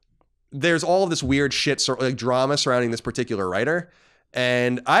 there's all of this weird shit, like drama surrounding this particular writer.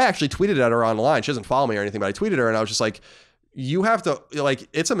 And I actually tweeted at her online. She doesn't follow me or anything, but I tweeted her and I was just like, you have to, like,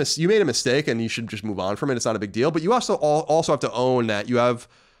 you made a mistake and you should just move on from it. It's not a big deal. But you also have to own that you have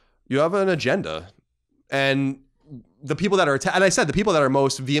an agenda. And the people that are, and I said the people that are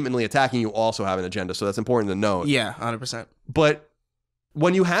most vehemently attacking you also have an agenda. So that's important to note. Yeah, 100%. But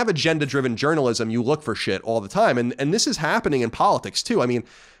when you have agenda-driven journalism, you look for shit all the time. And this is happening in politics too. I mean,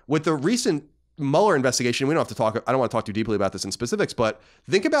 with the recent Mueller investigation, I don't want to talk too deeply about this in specifics, but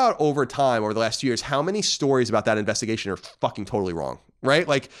think about over time, over the last 2 years, how many stories about that investigation are fucking totally wrong, right?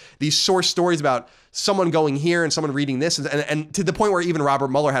 Like these source stories about someone going here and someone reading this, and to the point where even Robert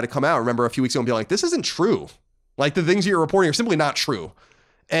Mueller had to come out, remember a few weeks ago, and be like, this isn't true. Like the things you're reporting are simply not true.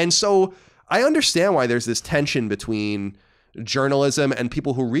 And so I understand why there's this tension between journalism and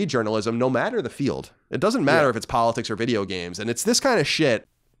people who read journalism, no matter the field. It doesn't matter if it's politics or video games. And it's this kind of shit.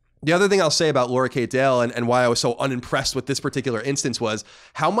 The other thing I'll say about Laura Kate Dale and why I was so unimpressed with this particular instance was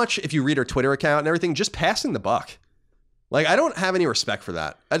how much, if you read her Twitter account and everything, just passing the buck. Like, I don't have any respect for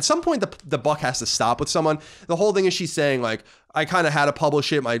that. At some point, the buck has to stop with someone. The whole thing is she's saying, like, I kind of had to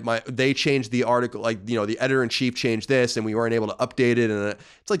publish it. They changed the article, like, you know, the editor-in-chief changed this, and we weren't able to update it. And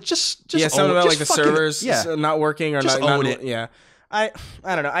it's like, just something about, like, the servers not working or just not own it. Yeah. I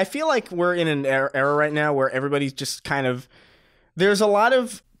don't know. I feel like we're in an era right now where everybody's just kind of, there's a lot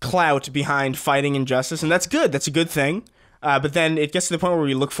of clout behind fighting injustice, and that's good. That's a good thing. But then it gets to the point where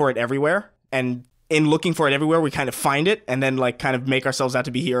we look for it everywhere, and in looking for it everywhere, we kind of find it, and then like kind of make ourselves out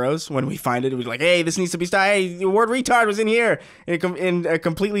to be heroes when we find it. We're like, hey, this needs to be stopped. Hey, the word retard was in here in a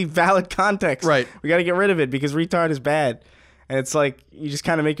completely valid context. Right. We got to get rid of it because retard is bad. And it's like, you just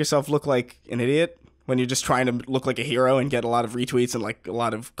kind of make yourself look like an idiot when you're just trying to look like a hero and get a lot of retweets and like a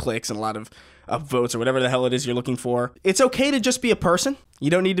lot of clicks and a lot of votes or whatever the hell it is you're looking for. It's okay to just be a person. You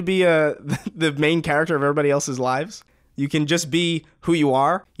don't need to be the main character of everybody else's lives. You can just be who you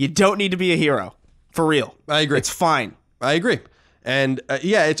are. You don't need to be a hero. For real. I agree. It's fine. I agree. And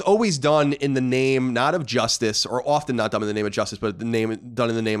it's always done in the name, not of justice, or often not done in the name of justice, but done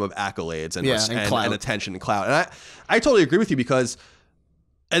in the name of accolades and attention and clout. And I totally agree with you, because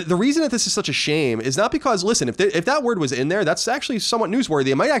the reason that this is such a shame is not because, listen, if that word was in there, that's actually somewhat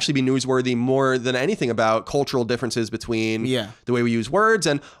newsworthy. It might actually be newsworthy more than anything about cultural differences between the way we use words,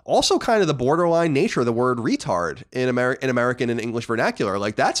 and also kind of the borderline nature of the word retard in American and English vernacular.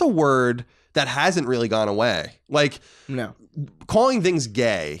 Like, that's a word that hasn't really gone away. Like, no, calling things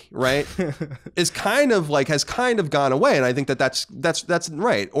gay, right, has kind of gone away. And I think that's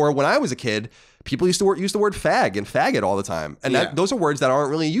right. Or when I was a kid, people used to use the word fag and faggot all the time. And those are words that aren't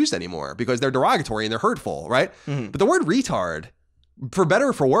really used anymore because they're derogatory and they're hurtful, right? Mm-hmm. But the word retard, for better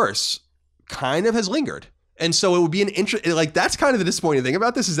or for worse, kind of has lingered. And so it would be that's kind of the disappointing thing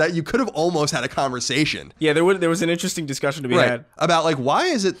about this, is that you could have almost had a conversation. Yeah, there was an interesting discussion to be had. About like, why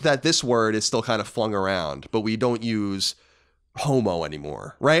is it that this word is still kind of flung around, but we don't use homo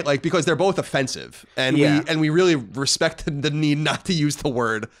anymore, right? Like, because they're both offensive, and we really respect the need not to use the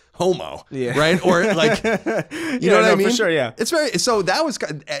word homo, right? Or like, you know what I mean? For sure, yeah. It's so that was,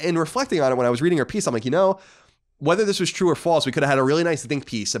 in reflecting on it when I was reading her piece, I'm like, whether this was true or false, we could have had a really nice think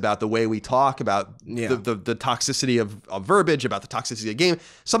piece about the way we talk about the toxicity of verbiage, about the toxicity of game,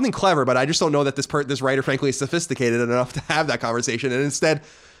 something clever. But I just don't know that this writer, frankly, is sophisticated enough to have that conversation, and instead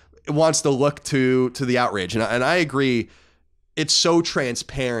wants to look to the outrage. And I agree, it's so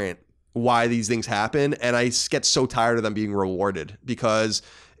transparent why these things happen, and I get so tired of them being rewarded, because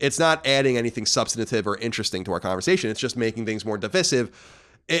it's not adding anything substantive or interesting to our conversation. It's just making things more divisive.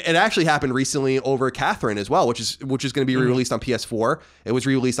 It actually happened recently over Catherine as well, which is going to be re-released on PS4. It was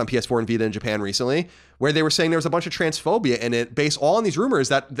re-released on PS4 and Vita in Japan recently, where they were saying there was a bunch of transphobia in it, based all on these rumors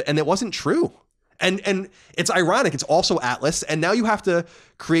and it wasn't true. And it's ironic. It's also Atlas. And now you have to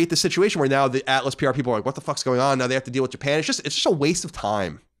create the situation where now the Atlas PR people are like, what the fuck's going on? Now they have to deal with Japan. It's just a waste of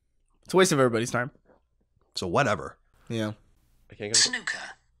time. It's a waste of everybody's time. So whatever. Yeah. I can't Snooker.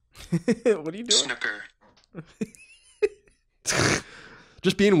 What are you doing? Snooker.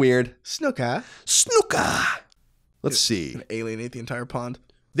 Just being weird. Snooker. Let's see. Alienate the entire pond.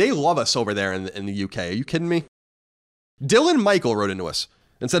 They love us over there in the UK. Are you kidding me? Dylan Michael wrote into us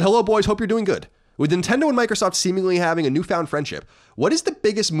and said, hello, boys. Hope you're doing good. With Nintendo and Microsoft seemingly having a newfound friendship, what is the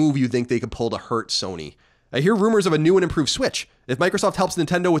biggest move you think they could pull to hurt Sony? I hear rumors of a new and improved Switch. If Microsoft helps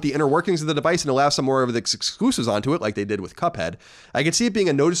Nintendo with the inner workings of the device and allows some more of its exclusives onto it, like they did with Cuphead, I could see it being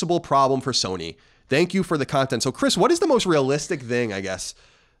a noticeable problem for Sony. Thank you for the content. So, Chris, what is the most realistic thing, I guess,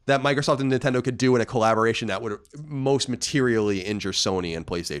 that Microsoft and Nintendo could do in a collaboration that would most materially injure Sony and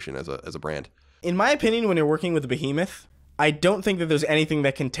PlayStation as a brand? In my opinion, when you're working with a behemoth, I don't think that there's anything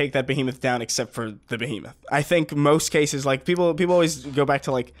that can take that behemoth down except for the behemoth. I think most cases, like people always go back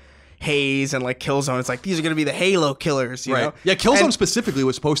to like Haze and like Killzone. It's like these are going to be the Halo killers, you know? Yeah, Killzone specifically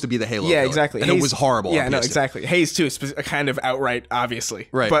was supposed to be the Halo killer. Exactly. And Haze, it was horrible. Yeah, no, exactly. Haze too is kind of outright, obviously.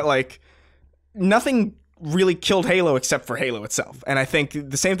 Right. But like nothing really killed Halo except for Halo itself. And I think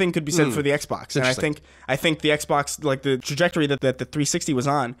the same thing could be said for the Xbox. And I think the Xbox, like the trajectory that the 360 was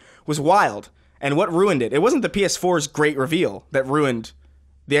on was wild. And what ruined it? It wasn't the PS4's great reveal that ruined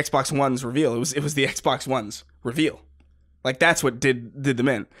the Xbox One's reveal. It was the Xbox One's reveal. Like that's what did them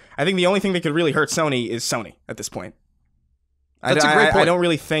in. I think the only thing that could really hurt Sony is Sony at this point. That's a great point. I don't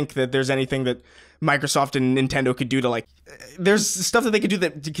really think that there's anything that Microsoft and Nintendo could do to like. There's stuff that they could do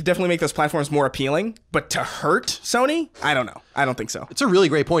that could definitely make those platforms more appealing, but to hurt Sony, I don't know. I don't think so. It's a really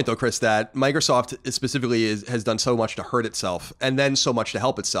great point, though, Chris, that Microsoft specifically has done so much to hurt itself and then so much to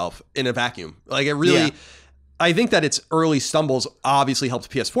help itself in a vacuum. Like it really. Yeah. I think that its early stumbles obviously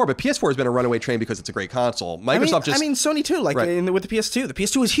helped PS4, but PS4 has been a runaway train because it's a great console. Microsoft I mean, Sony too. Like with the PS2, the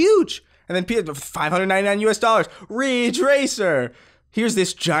PS2 was huge, and then $599 Ridge Racer. Here's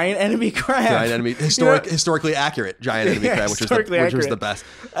this giant enemy crab. Historically accurate giant enemy crab, which was the best.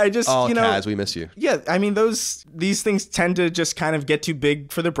 Kaz, we miss you. Yeah, I mean these things tend to just kind of get too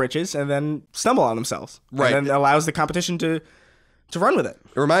big for their britches and then stumble on themselves. Right, and then allows the competition to run with it.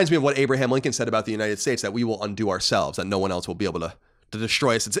 It reminds me of what Abraham Lincoln said about the United States, that we will undo ourselves, that no one else will be able to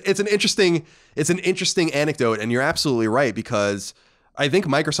destroy us. It's an interesting anecdote, and you're absolutely right, because I think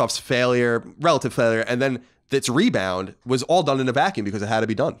Microsoft's relative failure, and then its rebound was all done in a vacuum because it had to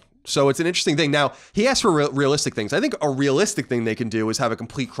be done. So it's an interesting thing. Now, he asked for realistic things. I think a realistic thing they can do is have a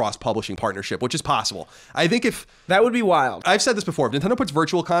complete cross-publishing partnership, which is possible. I think if... That would be wild. I've said this before. If Nintendo puts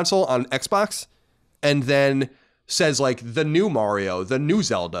Virtual Console on Xbox and then says like the new Mario, the new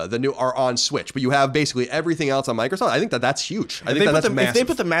Zelda, are on Switch, but you have basically everything else on Microsoft, I think that's huge. I think that's massive. If they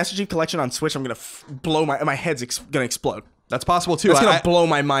put the Master Chief Collection on Switch, I'm going to blow my head's going to explode. That's possible too. That's going to blow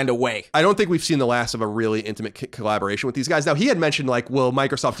my mind away. I don't think we've seen the last of a really intimate collaboration with these guys. Now, he had mentioned like, will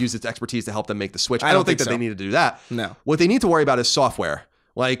Microsoft use its expertise to help them make the Switch? I don't think that they need to do that. No. What they need to worry about is software.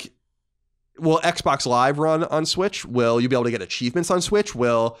 Like, will Xbox Live run on Switch? Will you be able to get achievements on Switch?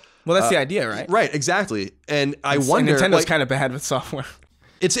 Well, that's the idea, right? Right, exactly. And I wonder... Nintendo's kind of bad with software.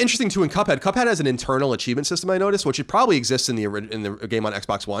 It's interesting, too, in Cuphead. Cuphead has an internal achievement system, I noticed, which it probably exists in the game on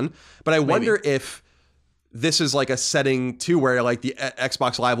Xbox One. But I wonder if this is like a setting, too, where like the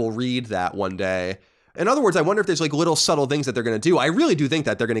Xbox Live will read that one day. In other words, I wonder if there's like little subtle things that they're going to do. I really do think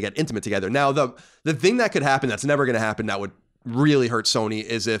that they're going to get intimate together. Now, the thing that could happen that's never going to happen that would really hurt Sony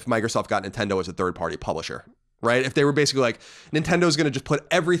is if Microsoft got Nintendo as a third-party publisher. Right? If they were basically like, Nintendo's going to just put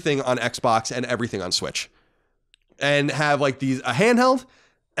everything on Xbox and everything on Switch and have like a handheld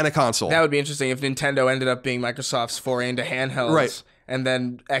and a console. That would be interesting if Nintendo ended up being Microsoft's foray into handhelds. Right. And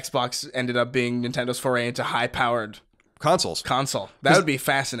then Xbox ended up being Nintendo's foray into high-powered console. That would be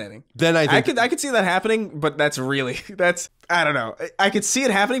fascinating. Then I could see that happening, but that's I don't know. I could see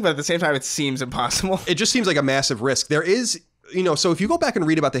it happening, but at the same time, it seems impossible. It just seems like a massive risk. There is... so if you go back and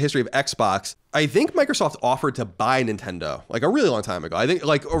read about the history of Xbox, I think Microsoft offered to buy Nintendo like a really long time ago. I think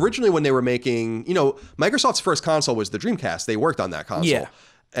like originally when they were making, Microsoft's first console was the Dreamcast. They worked on that console. Yeah.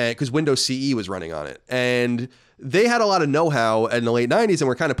 Because Windows CE was running on it. And they had a lot of know-how in the late 90s and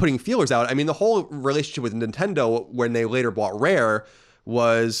were kind of putting feelers out. I mean, the whole relationship with Nintendo when they later bought Rare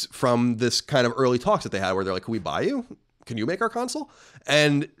was from this kind of early talks that they had where they're like, can we buy you? Can you make our console?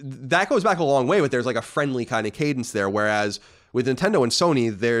 And that goes back a long way, but there's like a friendly kind of cadence there. Whereas with Nintendo and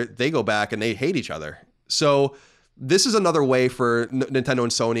Sony, they go back and they hate each other. So this is another way for Nintendo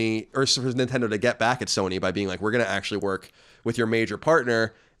and Sony, or for Nintendo to get back at Sony by being like, we're going to actually work with your major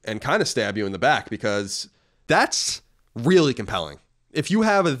partner and kind of stab you in the back, because that's really compelling. If you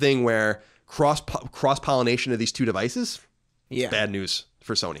have a thing where cross-pollination of these two devices, Yeah. bad news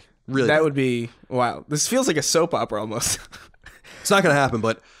for Sony. Really, That would be, wow. This feels like a soap opera almost. it's not going to happen,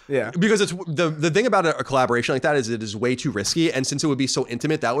 but Yeah. because it's the thing about a collaboration like that is it is way too risky, and since it would be so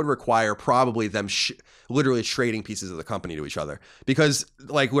intimate, that would require probably them literally trading pieces of the company to each other. Because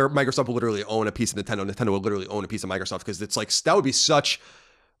like where Microsoft will literally own a piece of Nintendo will literally own a piece of Microsoft, because it's like that would be such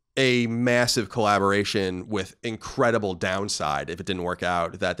a massive collaboration with incredible downside if it didn't work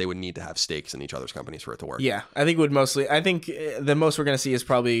out, that they would need to have stakes in each other's companies for it to work. Yeah, I think the most we're going to see is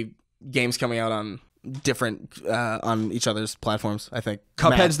probably games coming out on different, on each other's platforms, I think.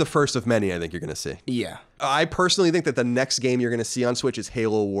 Cuphead's the first of many I think you're going to see. Yeah. I personally think that the next game you're going to see on Switch is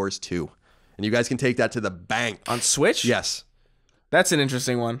Halo Wars 2. And you guys can take that to the bank. On Switch? Yes. That's an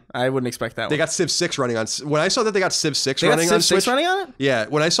interesting one. I wouldn't expect that They one. got Civ 6 running on... When I saw that they got Civ 6 They got running Civ on 6 Switch... running on it? Yeah,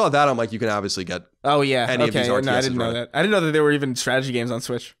 when I saw that, I'm like, you can obviously get... Oh, yeah. Any of these No, I RTSs didn't know running. that. I didn't know that there were even strategy games on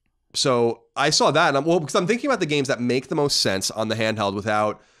Switch. So I saw that, and because I'm thinking about the games that make the most sense on the handheld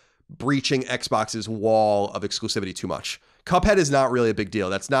without breaching Xbox's wall of exclusivity too much. Cuphead is not really a big deal.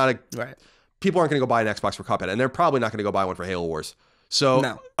 That's not a... Right. People aren't going to go buy an Xbox for Cuphead, and they're probably not going to go buy one for Halo Wars. So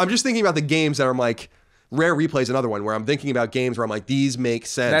No. I'm just thinking about the games that I'm like... Rare Replay is another one where I'm thinking about games where I'm like, these make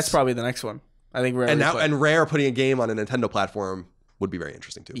sense. That's probably the next one. I think Rare Replay. And Rare putting a game on a Nintendo platform would be very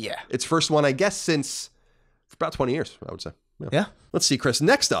interesting too. Yeah. Its first one, I guess, since about 20 years, I would say. Yeah. Let's see, Chris.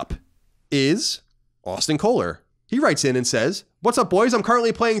 Next up is Austin Kohler. He writes in and says, "What's up, boys? I'm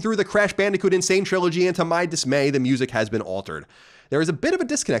currently playing through the Crash Bandicoot Insane Trilogy, and to my dismay, the music has been altered. There is a bit of a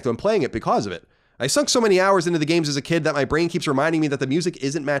disconnect when playing it because of it. I sunk so many hours into the games as a kid that my brain keeps reminding me that the music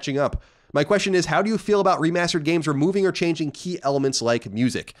isn't matching up. My question is, how do you feel about remastered games removing or changing key elements like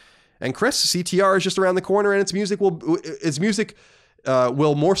music?" And Chris, CTR is just around the corner, and its music will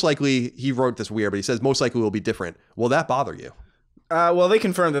most likely, he wrote this weird, but he says most likely will be different. Will that bother you? Well, they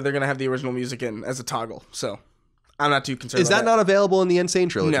confirmed that they're going to have the original music in as a toggle, so I'm not too concerned Is about that not available in the Insane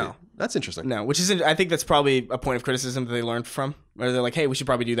Trilogy? No. That's interesting. No, which isn't. I think that's probably a point of criticism that they learned from, where they're like, "Hey, we should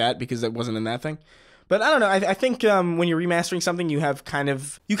probably do that because it wasn't in that thing." But I don't know. I think when you're remastering something, you have kind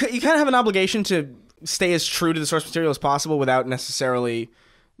of have an obligation to stay as true to the source material as possible without necessarily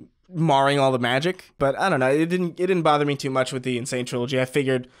marring all the magic. But I don't know. It didn't bother me too much with the Insane Trilogy. I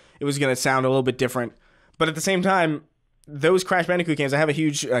figured it was going to sound a little bit different. But at the same time, those Crash Bandicoot games I have a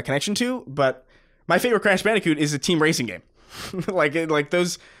huge connection to. But my favorite Crash Bandicoot is a team racing game. like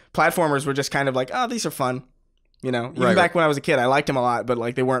those platformers were just kind of like, oh, these are fun. You know, even back when I was a kid, I liked them a lot, but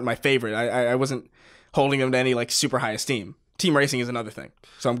like they weren't my favorite. I wasn't holding them to any like super high esteem. Team racing is another thing.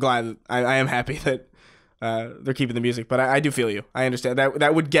 So I'm glad that I am happy that they're keeping the music. But I do feel you. I understand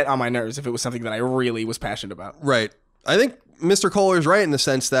that would get on my nerves if it was something that I really was passionate about. Right. I think Mr. Kohler is right in the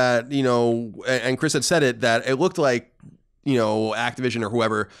sense that, you know, and Chris had said it, that it looked like, you know, Activision or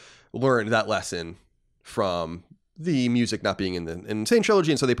whoever learned that lesson from the music not being in the Insane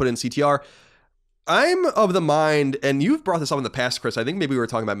Trilogy, and so they put it in CTR. I'm of the mind, and you've brought this up in the past, Chris, I think maybe we were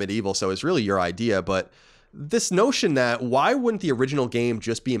talking about Medieval, so it's really your idea, but this notion that why wouldn't the original game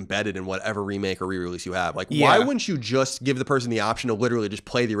just be embedded in whatever remake or re-release you have? Like, why wouldn't you just give the person the option to literally just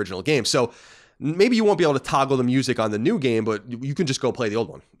play the original game? So maybe you won't be able to toggle the music on the new game, but you can just go play the old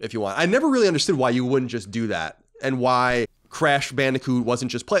one if you want. I never really understood why you wouldn't just do that, and why Crash Bandicoot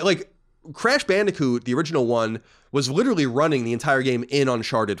wasn't just play. Like, Crash Bandicoot, the original one, was literally running the entire game in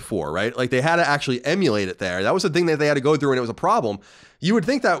Uncharted 4, right? Like, they had to actually emulate it there. That was the thing that they had to go through, and it was a problem. You would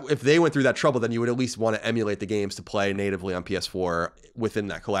think that if they went through that trouble, then you would at least want to emulate the games to play natively on PS4 within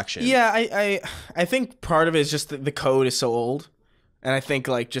that collection. Yeah, I think part of it is just that the code is so old, and I think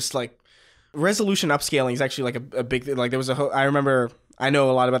just resolution upscaling is actually like a big thing. Like, there was I know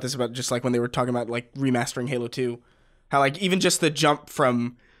a lot about this, about just like when they were talking about like remastering Halo 2, how like even just the jump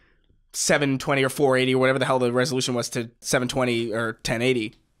from 720 or 480 or whatever the hell the resolution was to 720 or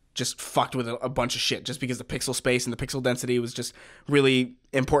 1080 just fucked with a bunch of shit, just because the pixel space and the pixel density was just really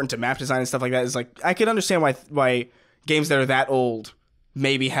important to map design and stuff like that. Is like, I could understand why games that are that old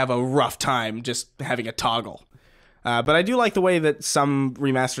maybe have a rough time just having a toggle. But I do like the way that some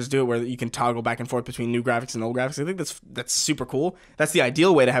remasters do it, where you can toggle back and forth between new graphics and old graphics. I think that's super cool. That's the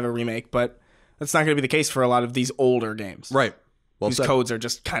ideal way to have a remake, but that's not going to be the case for a lot of these older games. Right. Well, these codes are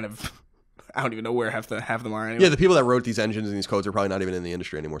just kind of, I don't even know where half them are anyway. Yeah, the people that wrote these engines and these codes are probably not even in the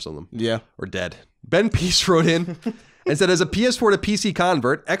industry anymore, some of them. Yeah. Or dead. Ben Peace wrote in and said, as a PS4 to PC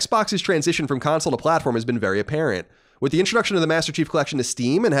convert, Xbox's transition from console to platform has been very apparent. With the introduction of the Master Chief Collection to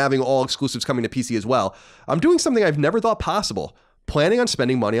Steam and having all exclusives coming to PC as well, I'm doing something I've never thought possible, planning on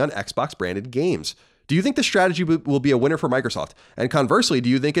spending money on Xbox branded games. Do you think the strategy will be a winner for Microsoft? And conversely, do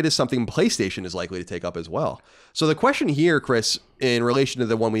you think it is something PlayStation is likely to take up as well? So the question here, Chris, in relation to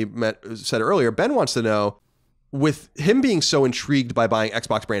the one we said earlier, Ben wants to know, with him being so intrigued by buying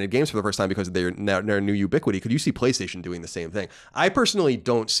Xbox branded games for the first time because of their new ubiquity, could you see PlayStation doing the same thing? I personally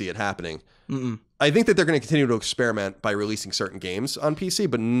don't see it happening. I think that they're going to continue to experiment by releasing certain games on PC,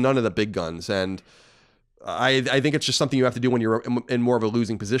 but none of the big guns. And I think it's just something you have to do when you're in more of a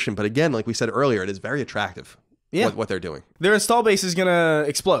losing position. But again, like we said earlier, it is very attractive what they're doing. Their install base is going to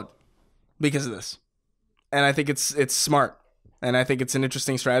explode because of this. And I think it's smart. And I think it's an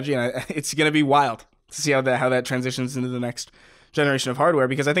interesting strategy. And it's going to be wild to see how that transitions into the next generation of hardware,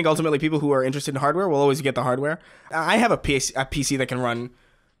 because I think ultimately people who are interested in hardware will always get the hardware. I have a PC that can run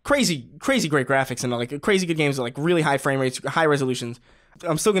crazy great graphics and like crazy good games with like really high frame rates, high resolutions.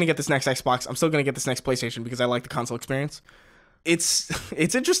 I'm still going to get this next Xbox. I'm still going to get this next PlayStation because I like the console experience. It's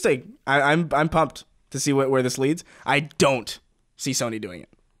interesting. I'm pumped to see where this leads. I don't see Sony doing it.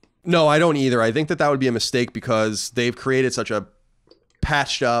 No, I don't either. I think that would be a mistake because they've created such a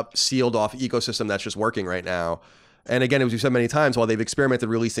patched up, sealed off ecosystem that's just working right now. And again, as we've said many times, while they've experimented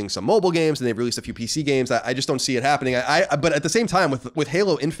releasing some mobile games and they've released a few PC games, I just don't see it happening. But at the same time, with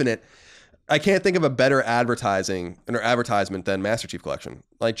Halo Infinite, I can't think of a better advertisement than Master Chief Collection.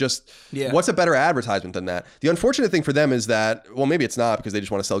 Like what's a better advertisement than that? The unfortunate thing for them is that, well, maybe it's not because they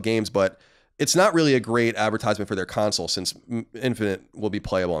just want to sell games, but it's not really a great advertisement for their console since Infinite will be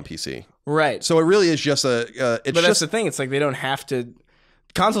playable on PC. Right. So it really is just but that's the thing. It's like they don't have to.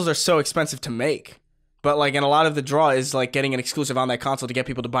 Consoles are so expensive to make, but like, and a lot of the draw is like getting an exclusive on that console to get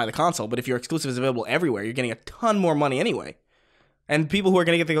people to buy the console. But if your exclusive is available everywhere, you're getting a ton more money anyway, and people who are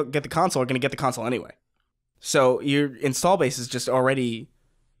going to get the console are going to get the console anyway. So your install base is just already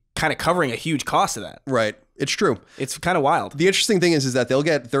kind of covering a huge cost of that. Right. It's true. It's kind of wild. The interesting thing is that they'll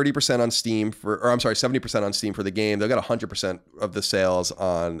get 30% on Steam 70% on Steam for the game. They'll get 100% of the sales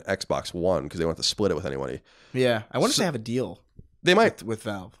on Xbox One because they don't have to split it with anybody. Yeah. I wonder if they have a deal. They might. With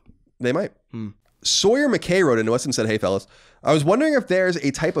Valve. They might. Sawyer McKay wrote into us and said, "Hey, fellas, I was wondering if there's a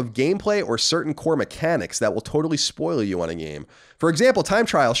type of gameplay or certain core mechanics that will totally spoil you on a game. For example, time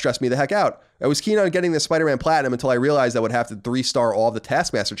trial stressed me the heck out. I was keen on getting the Spider-Man Platinum until I realized I would have to 3-star all of the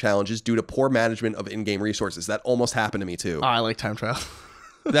Taskmaster challenges due to poor management of in-game resources. That almost happened to me too. Oh, I like time trial.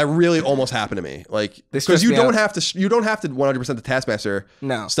 That really almost happened to me. Like, because you don't have to 100% the Taskmaster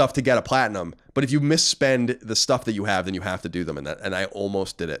stuff to get a platinum. But if you misspend the stuff that you have, then you have to do them. And I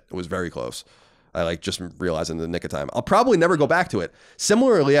almost did it. It was very close. I like just realized in the nick of time. I'll probably never go back to it.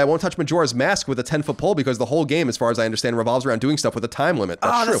 Similarly, I won't touch Majora's Mask with a 10-foot pole because the whole game, as far as I understand, revolves around doing stuff with a time limit.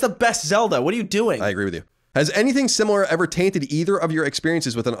 That's the best Zelda. What are you doing? I agree with you. Has anything similar ever tainted either of your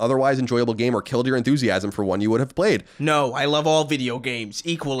experiences with an otherwise enjoyable game or killed your enthusiasm for one you would have played? No, I love all video games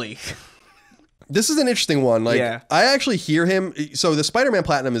equally. This is an interesting one. Like, I actually hear him. So the Spider-Man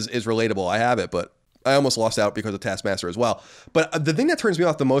Platinum is relatable. I have it, but I almost lost out because of Taskmaster as well. But the thing that turns me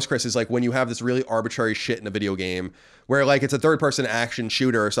off the most, Chris, is like when you have this really arbitrary shit in a video game where like it's a third-person action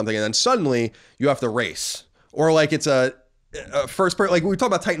shooter or something, and then suddenly you have to race. Or like it's a first-person, like we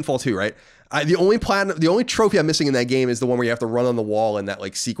talked about Titanfall 2, right? The only trophy I'm missing in that game is the one where you have to run on the wall in that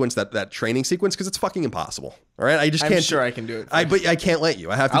like sequence, that training sequence, because it's fucking impossible. All right, I just can't. I'm sure I can do it. But I can't let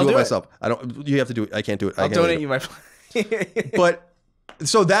you. I have to do it myself. I don't. You have to do it. I can't do it. I'll donate you my. But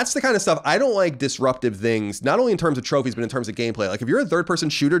so that's the kind of stuff I don't like. Disruptive things, not only in terms of trophies, but in terms of gameplay. Like if you're a third-person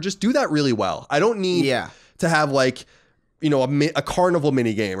shooter, just do that really well. I don't need to have like, you know, a carnival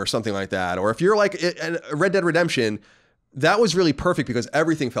mini game or something like that. Or if you're like Red Dead Redemption. That was really perfect because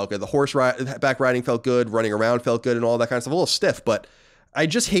everything felt good. The back riding felt good, running around felt good, and all that kind of stuff. A little stiff, but I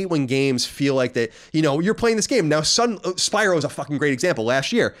just hate when games feel like they, you know, you're playing this game. Now, Spyro is a fucking great example.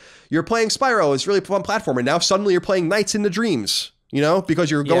 Last year, you're playing Spyro. It's really fun platform. And now suddenly you're playing Nights into Dreams, you know,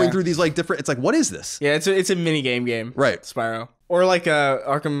 because you're going through these like different, it's like, what is this? Yeah, it's a mini game. Right. Spyro. Or like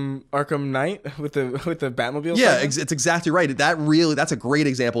Arkham Knight with the Batmobile. Yeah, it's exactly right. That's a great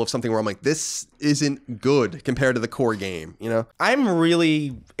example of something where I'm like, this isn't good compared to the core game. You know, I'm really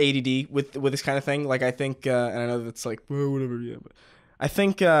ADD with this kind of thing. Like I think, and I know that's like whatever. Yeah, but I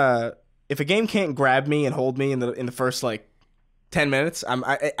think if a game can't grab me and hold me in the first like 10 minutes,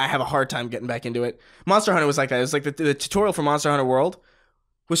 I have a hard time getting back into it. Monster Hunter was like that. It was like the tutorial for Monster Hunter World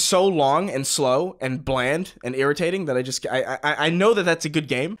was so long and slow and bland and irritating that I know that that's a good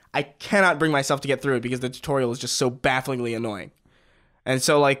game. I cannot bring myself to get through it because the tutorial is just so bafflingly annoying. And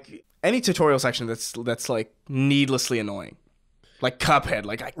so like any tutorial section that's like needlessly annoying, like Cuphead,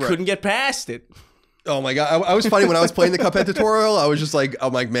 like I couldn't get past it. Oh my god, I was funny when I was playing the Cuphead tutorial. I was just like,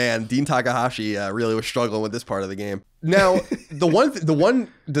 I'm like, man, Dean Takahashi really was struggling with this part of the game. Now, the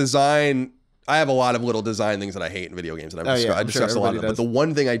one design I have a lot of little design things that I hate in video games, and I I'm discussed sure a lot of them. everybody But the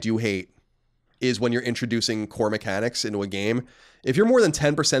one thing I do hate is when you're introducing core mechanics into a game. If you're more than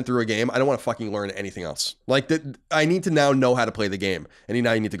 10% through a game, I don't want to fucking learn anything else. Like, I need to now know how to play the game, and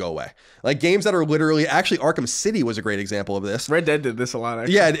now you need to go away. Like, games that are literally... Actually, Arkham City was a great example of this. Red Dead did this a lot,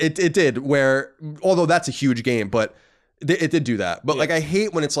 actually. Yeah, it did, where... Although that's a huge game, but it did do that. But, like, I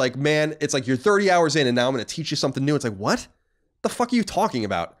hate when it's like, man, it's like you're 30 hours in, and now I'm going to teach you something new. It's like, what? The fuck are you talking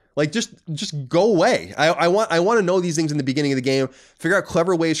about? Like, just go away. I want to know these things in the beginning of the game, figure out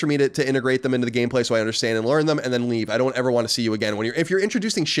clever ways for me to integrate them into the gameplay so I understand and learn them, and then leave. I don't ever want to see you again. If you're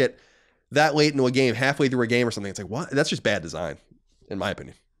introducing shit that late into a game, halfway through a game or something, it's like, what? That's just bad design, in my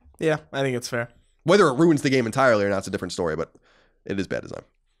opinion. Yeah, I think it's fair. Whether it ruins the game entirely or not, it's a different story, but it is bad design.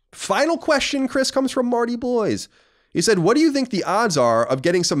 Final question, Chris, comes from Marty Boys. He said, what do you think the odds are of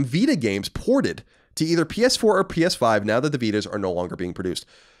getting some Vita games ported to either PS4 or PS5 now that the Vitas are no longer being produced?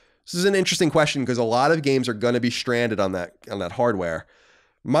 This is an interesting question because a lot of games are going to be stranded on that hardware.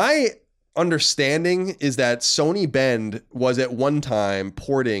 My understanding is that Sony Bend was at one time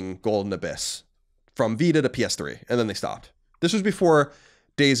porting Golden Abyss from Vita to PS3, and then they stopped. This was before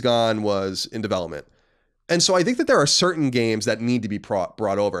Days Gone was in development. And so I think that there are certain games that need to be brought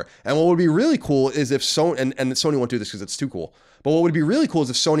over. And what would be really cool is if Sony, and Sony won't do this because it's too cool, but what would be really cool is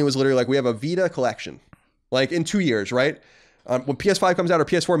if Sony was literally like, we have a Vita collection, like in 2 years, right? When PS5 comes out or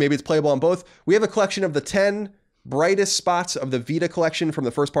PS4, maybe it's playable on both. We have a collection of the 10 brightest spots of the Vita collection from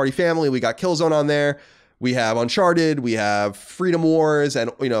the first party family. We got Killzone on there. We have Uncharted. We have Freedom Wars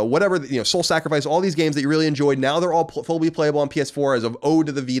and, whatever, Soul Sacrifice, all these games that you really enjoyed. Now they're all fully playable on PS4 as an ode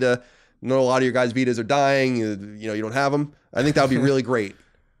to the Vita. I know a lot of your guys' Vitas are dying. You don't have them. I think that would be really great,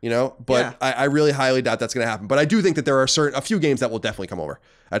 but yeah. I really highly doubt that's going to happen. But I do think that there are a few games that will definitely come over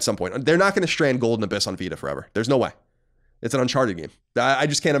at some point. They're not going to strand Golden Abyss on Vita forever. There's no way. It's an Uncharted game. I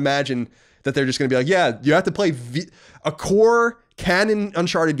just can't imagine that they're just going to be like, yeah, you have to play a core canon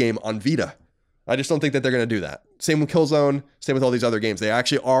Uncharted game on Vita. I just don't think that they're going to do that. Same with Killzone, same with all these other games. They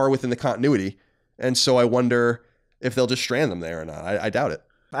actually are within the continuity. And so I wonder if they'll just strand them there or not. I doubt it.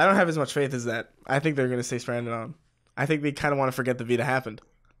 I don't have as much faith as that. I think they're going to stay stranded on. I think they kind of want to forget the Vita happened,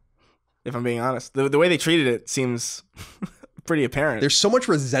 if I'm being honest. The way they treated it seems... pretty apparent. There's so much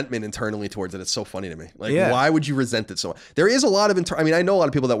resentment internally towards it. It's so funny to me. Like, why would you resent it so much? There is a lot of I know a lot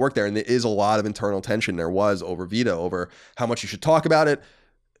of people that work there, and there is a lot of internal tension. There was over Vita, over how much you should talk about it,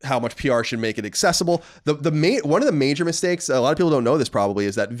 how much PR should make it accessible. One of the major mistakes, a lot of people don't know this probably,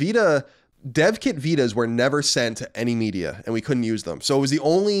 is that Vita dev kit Vitas were never sent to any media, and we couldn't use them. So it was the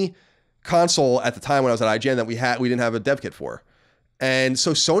only console at the time when I was at IGN that we didn't have a dev kit for. And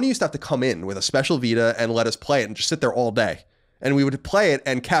so Sony used to have to come in with a special Vita and let us play it and just sit there all day. And we would play it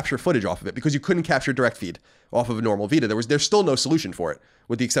and capture footage off of it because you couldn't capture direct feed off of a normal Vita. There's still no solution for it,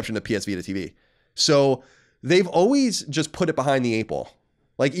 with the exception of PS Vita TV. So they've always just put it behind the 8 ball.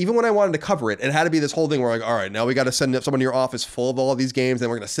 Like, even when I wanted to cover it, it had to be this whole thing where, like, all right, now we got to send someone to your office full of all of these games, and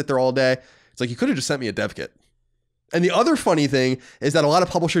we're going to sit there all day. It's like, you could have just sent me a dev kit. And the other funny thing is that a lot of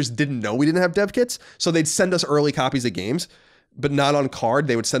publishers didn't know we didn't have dev kits, so they'd send us early copies of games, but not on card.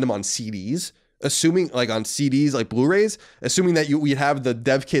 They would send them on CDs. Assuming, like on CDs, like Blu-rays, assuming that we'd have the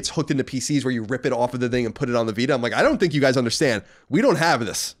dev kits hooked into PCs where you rip it off of the thing and put it on the Vita. I'm like, I don't think you guys understand. We don't have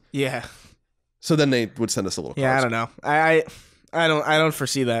this. Yeah. So then they would send us a little. Yeah, I don't know. I don't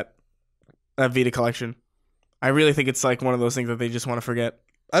foresee that Vita collection. I really think it's like one of those things that they just want to forget.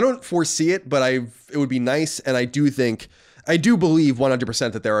 I don't foresee it, but it would be nice, and I do believe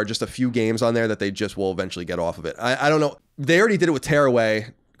 100% that there are just a few games on there that they just will eventually get off of it. I don't know. They already did it with Tearaway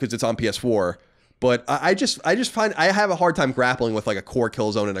because it's on PS4. But I just find I have a hard time grappling with like a core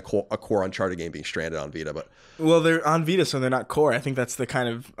Killzone and a core Uncharted game being stranded on Vita. But they're on Vita, so they're not core. I think that's the kind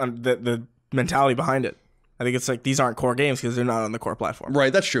of the mentality behind it. I think it's like these aren't core games because they're not on the core platform.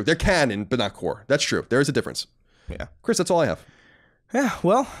 Right, that's true. They're canon, but not core. That's true. There is a difference. Yeah, Chris, that's all I have. Yeah,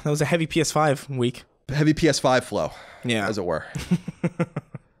 well, that was a heavy PS5 week. Heavy PS5 flow, as it were.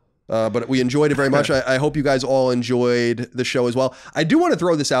 But we enjoyed it very much. I hope you guys all enjoyed the show as well. I do want to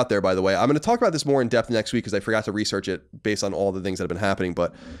throw this out there, by the way. I'm going to talk about this more in depth next week because I forgot to research it based on all the things that have been happening.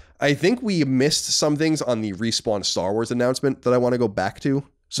 But I think we missed some things on the Respawn Star Wars announcement that I want to go back to.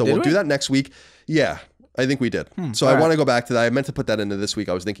 So we'll do that next week. Yeah, I think we did. So I want to go back to that. I meant to put that into this week.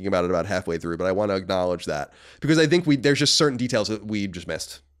 I was thinking about it about halfway through, but I want to acknowledge that because I think there's just certain details that we just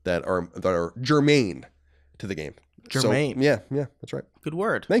missed that are germane to the game. Germane. So, yeah, that's right. Good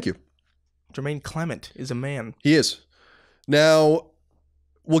word. Thank you. Jermaine Clement is a man. He is. Now,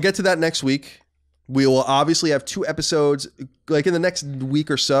 we'll get to that next week. We will obviously have 2 episodes. Like in the next week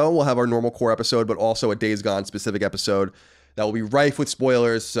or so, we'll have our normal core episode, but also a Days Gone specific episode. that will be rife with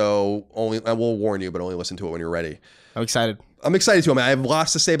spoilers. So I will warn you, but only listen to it when you're ready. I'm excited. I'm excited too. I have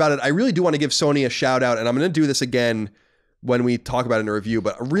lots to say about it. I really do want to give Sony a shout out, and I'm going to do this again when we talk about it in a review,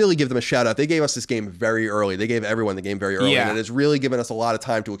 but really give them a shout out. They gave us this game very early. They gave everyone the game very early, and it has really given us a lot of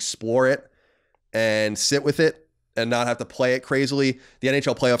time to explore it and sit with it and not have to play it crazily. The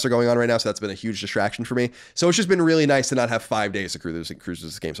NHL playoffs are going on right now, so that's been a huge distraction for me. So it's just been really nice to not have 5 days to cruise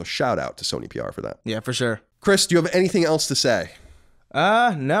this game. So shout out to Sony PR for that. Yeah, for sure. Chris, do you have anything else to say?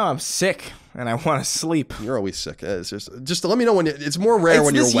 No, I'm sick and I want to sleep. You're always sick. It's just let me know when it's more rare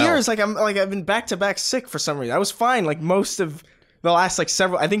when you're well. This year is I've been back to back sick for some reason. I was fine like most of the last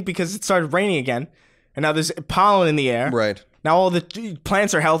several. I think because it started raining again, and now there's pollen in the air. Right. Now all the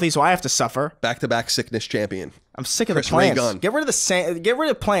plants are healthy, so I have to suffer. Back to back sickness champion. I'm sick of the plants. Get rid of the sand. Get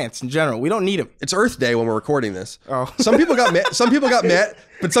rid of plants in general. We don't need them. It's Earth Day when we're recording this. Oh. Some people got mad. Some people got mad,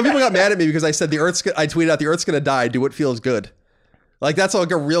 but some people got mad at me because I said I tweeted out the Earth's gonna die. Do what feels good. Like that's like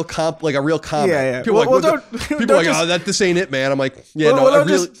a real comment. Yeah. People this ain't it, man. I'm like, yeah,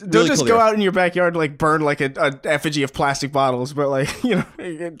 don't just go out in your backyard and like burn like a effigy of plastic bottles, but like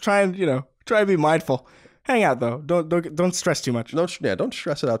try and be mindful. Hang out though. Don't stress too much. Don't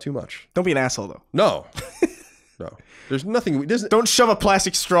stress it out too much. Don't be an asshole though. No. There's nothing. Don't shove a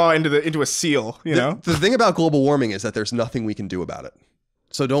plastic straw into a seal. The thing about global warming is that there's nothing we can do about it.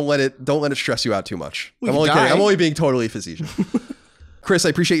 So don't let it stress you out too much. I'm only kidding. I'm only being totally facetious. Chris, I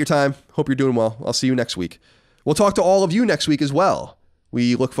appreciate your time. Hope you're doing well. I'll see you next week. We'll talk to all of you next week as well.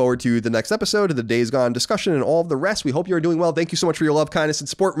 We look forward to the next episode of the Days Gone discussion and all of the rest. We hope you're doing well. Thank you so much for your love, kindness, and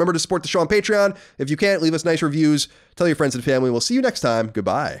support. Remember to support the show on Patreon. If you can't, leave us nice reviews. Tell your friends and family. We'll see you next time.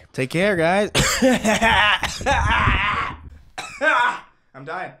 Goodbye. Take care, guys. I'm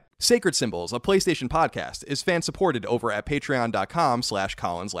dying. Sacred Symbols, a PlayStation podcast, is fan-supported over at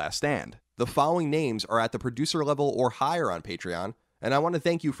patreon.com/ColinsLastStand. The following names are at the producer level or higher on Patreon, and I want to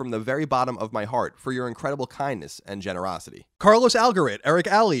thank you from the very bottom of my heart for your incredible kindness and generosity. Carlos Algarit, Eric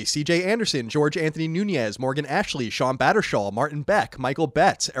Alley, CJ Anderson, George Anthony Nunez, Morgan Ashley, Sean Battershaw, Martin Beck, Michael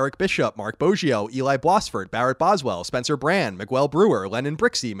Betts, Eric Bishop, Mark Boggio, Eli Blosford, Barrett Boswell, Spencer Brand, Miguel Brewer, Lennon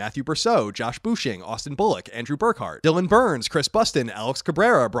Brixey, Matthew Brousseau, Josh Bushing, Austin Bullock, Andrew Burkhart, Dylan Burns, Chris Buston, Alex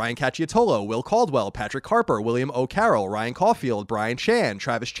Cabrera, Brian Cacciatolo, Will Caldwell, Patrick Harper, William O'Carroll, Ryan Caulfield, Brian Chan,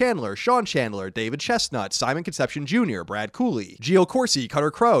 Travis Chandler, Sean Chandler, David Chestnut, Simon Conception Jr., Brad Cooley, Gio Corsi, Cutter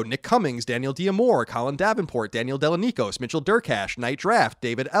Crow, Nick Cummings, Daniel Diamore, Colin Davenport, Daniel Delanikos, Mitchell Durkash, Night Draft,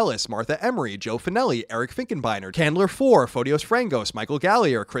 David Ellis, Martha Emery, Joe Finelli, Eric Finkenbeiner, Candler 4, Photios Frangos, Michael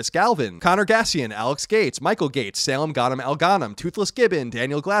Gallier, Chris Galvin, Connor Gassian, Alex Gates, Michael Gates, Salem Ghanem Alghanem, Toothless Gibbon,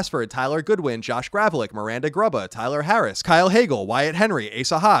 Daniel Glassford, Tyler Goodwin, Josh Gravelick, Miranda Grubba, Tyler Harris, Kyle Hagel, Wyatt Henry,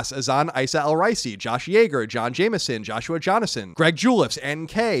 Asa Haas, Azan Isa El Ricey, Josh Yeager, John Jameson, Joshua Jonathan, Greg Julips, Ann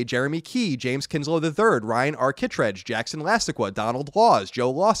K, Jeremy Key, James Kinslow III, Ryan R. Kittredge, Jackson Lastiqua, Donald Laws,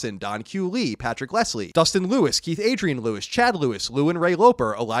 Joe Lawson, Don Q. Lee, Patrick Leslie, Dustin Lewis, Keith Adrian Lewis, Chad Lewis, Lewin Ray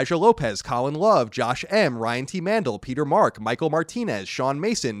Loper, Elijah Lopez, Colin Love, Josh M., Ryan T. Mandel, Peter Mark, Michael Martinez, Sean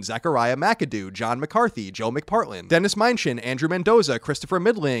Mason, Zachariah McAdoo, John McCarthy, Joe McPartlin, Dennis Minchin, Andrew Mendoza, Christopher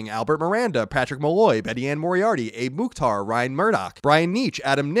Midling, Albert Miranda, Patrick Malloy, Betty Ann Moriarty, Abe Mukhtar, Ryan Murdoch, Brian Neach,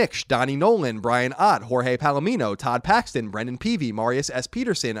 Adam Nix, Donnie Nolan, Brian Ott, Jorge Palomino, Todd Paxton, Brendan Peavy, Marius S.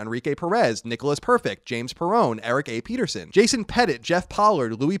 Peterson, Enrique Perez, Nicholas Perfect, James Perrone, Eric A. Peterson, Jason Pettit, Jeff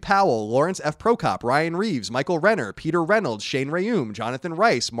Pollard, Louis Powell, Lawrence F. Prokop, Ryan Reeves, Michael Renner, Peter Reynolds, Shane Rayum, Jonathan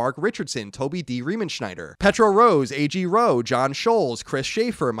Rice, Mark Richardson, Toby D. Riemenschneider, Petro Rose, A.G. Rowe, John Scholes, Chris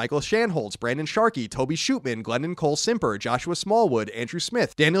Schaefer, Michael Shanholtz, Brandon Sharkey, Toby Shootman, Glendon Cole Simper, Joshua Smallwood, Andrew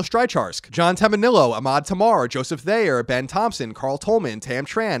Smith, Daniel Strycharsk, John Temanillo, Ahmad Tamar, Joseph Thayer, Ben Thompson, Carl Tolman, Tam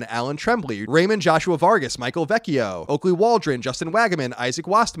Tran, Alan Tremblay, Raymond Joshua Vargas, Michael Vecchio, Oakley Waldron, Justin Wagaman, Isaac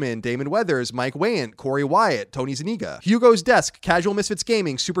Wastman, Damon Weathers, Mike Wayant, Corey Wyatt, Tony Zaniga, Hugo's Desk, Casual Misfits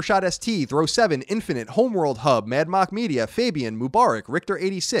Gaming, Supershot ST, Throw 7, Infinite, Homeworld Hub, Mad Mock Media, Fabian, Mubarak, Richter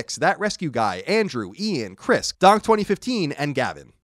 86, That Rescue Guy, Andrew, Ian, Chris, Donk 2015, and Gavin.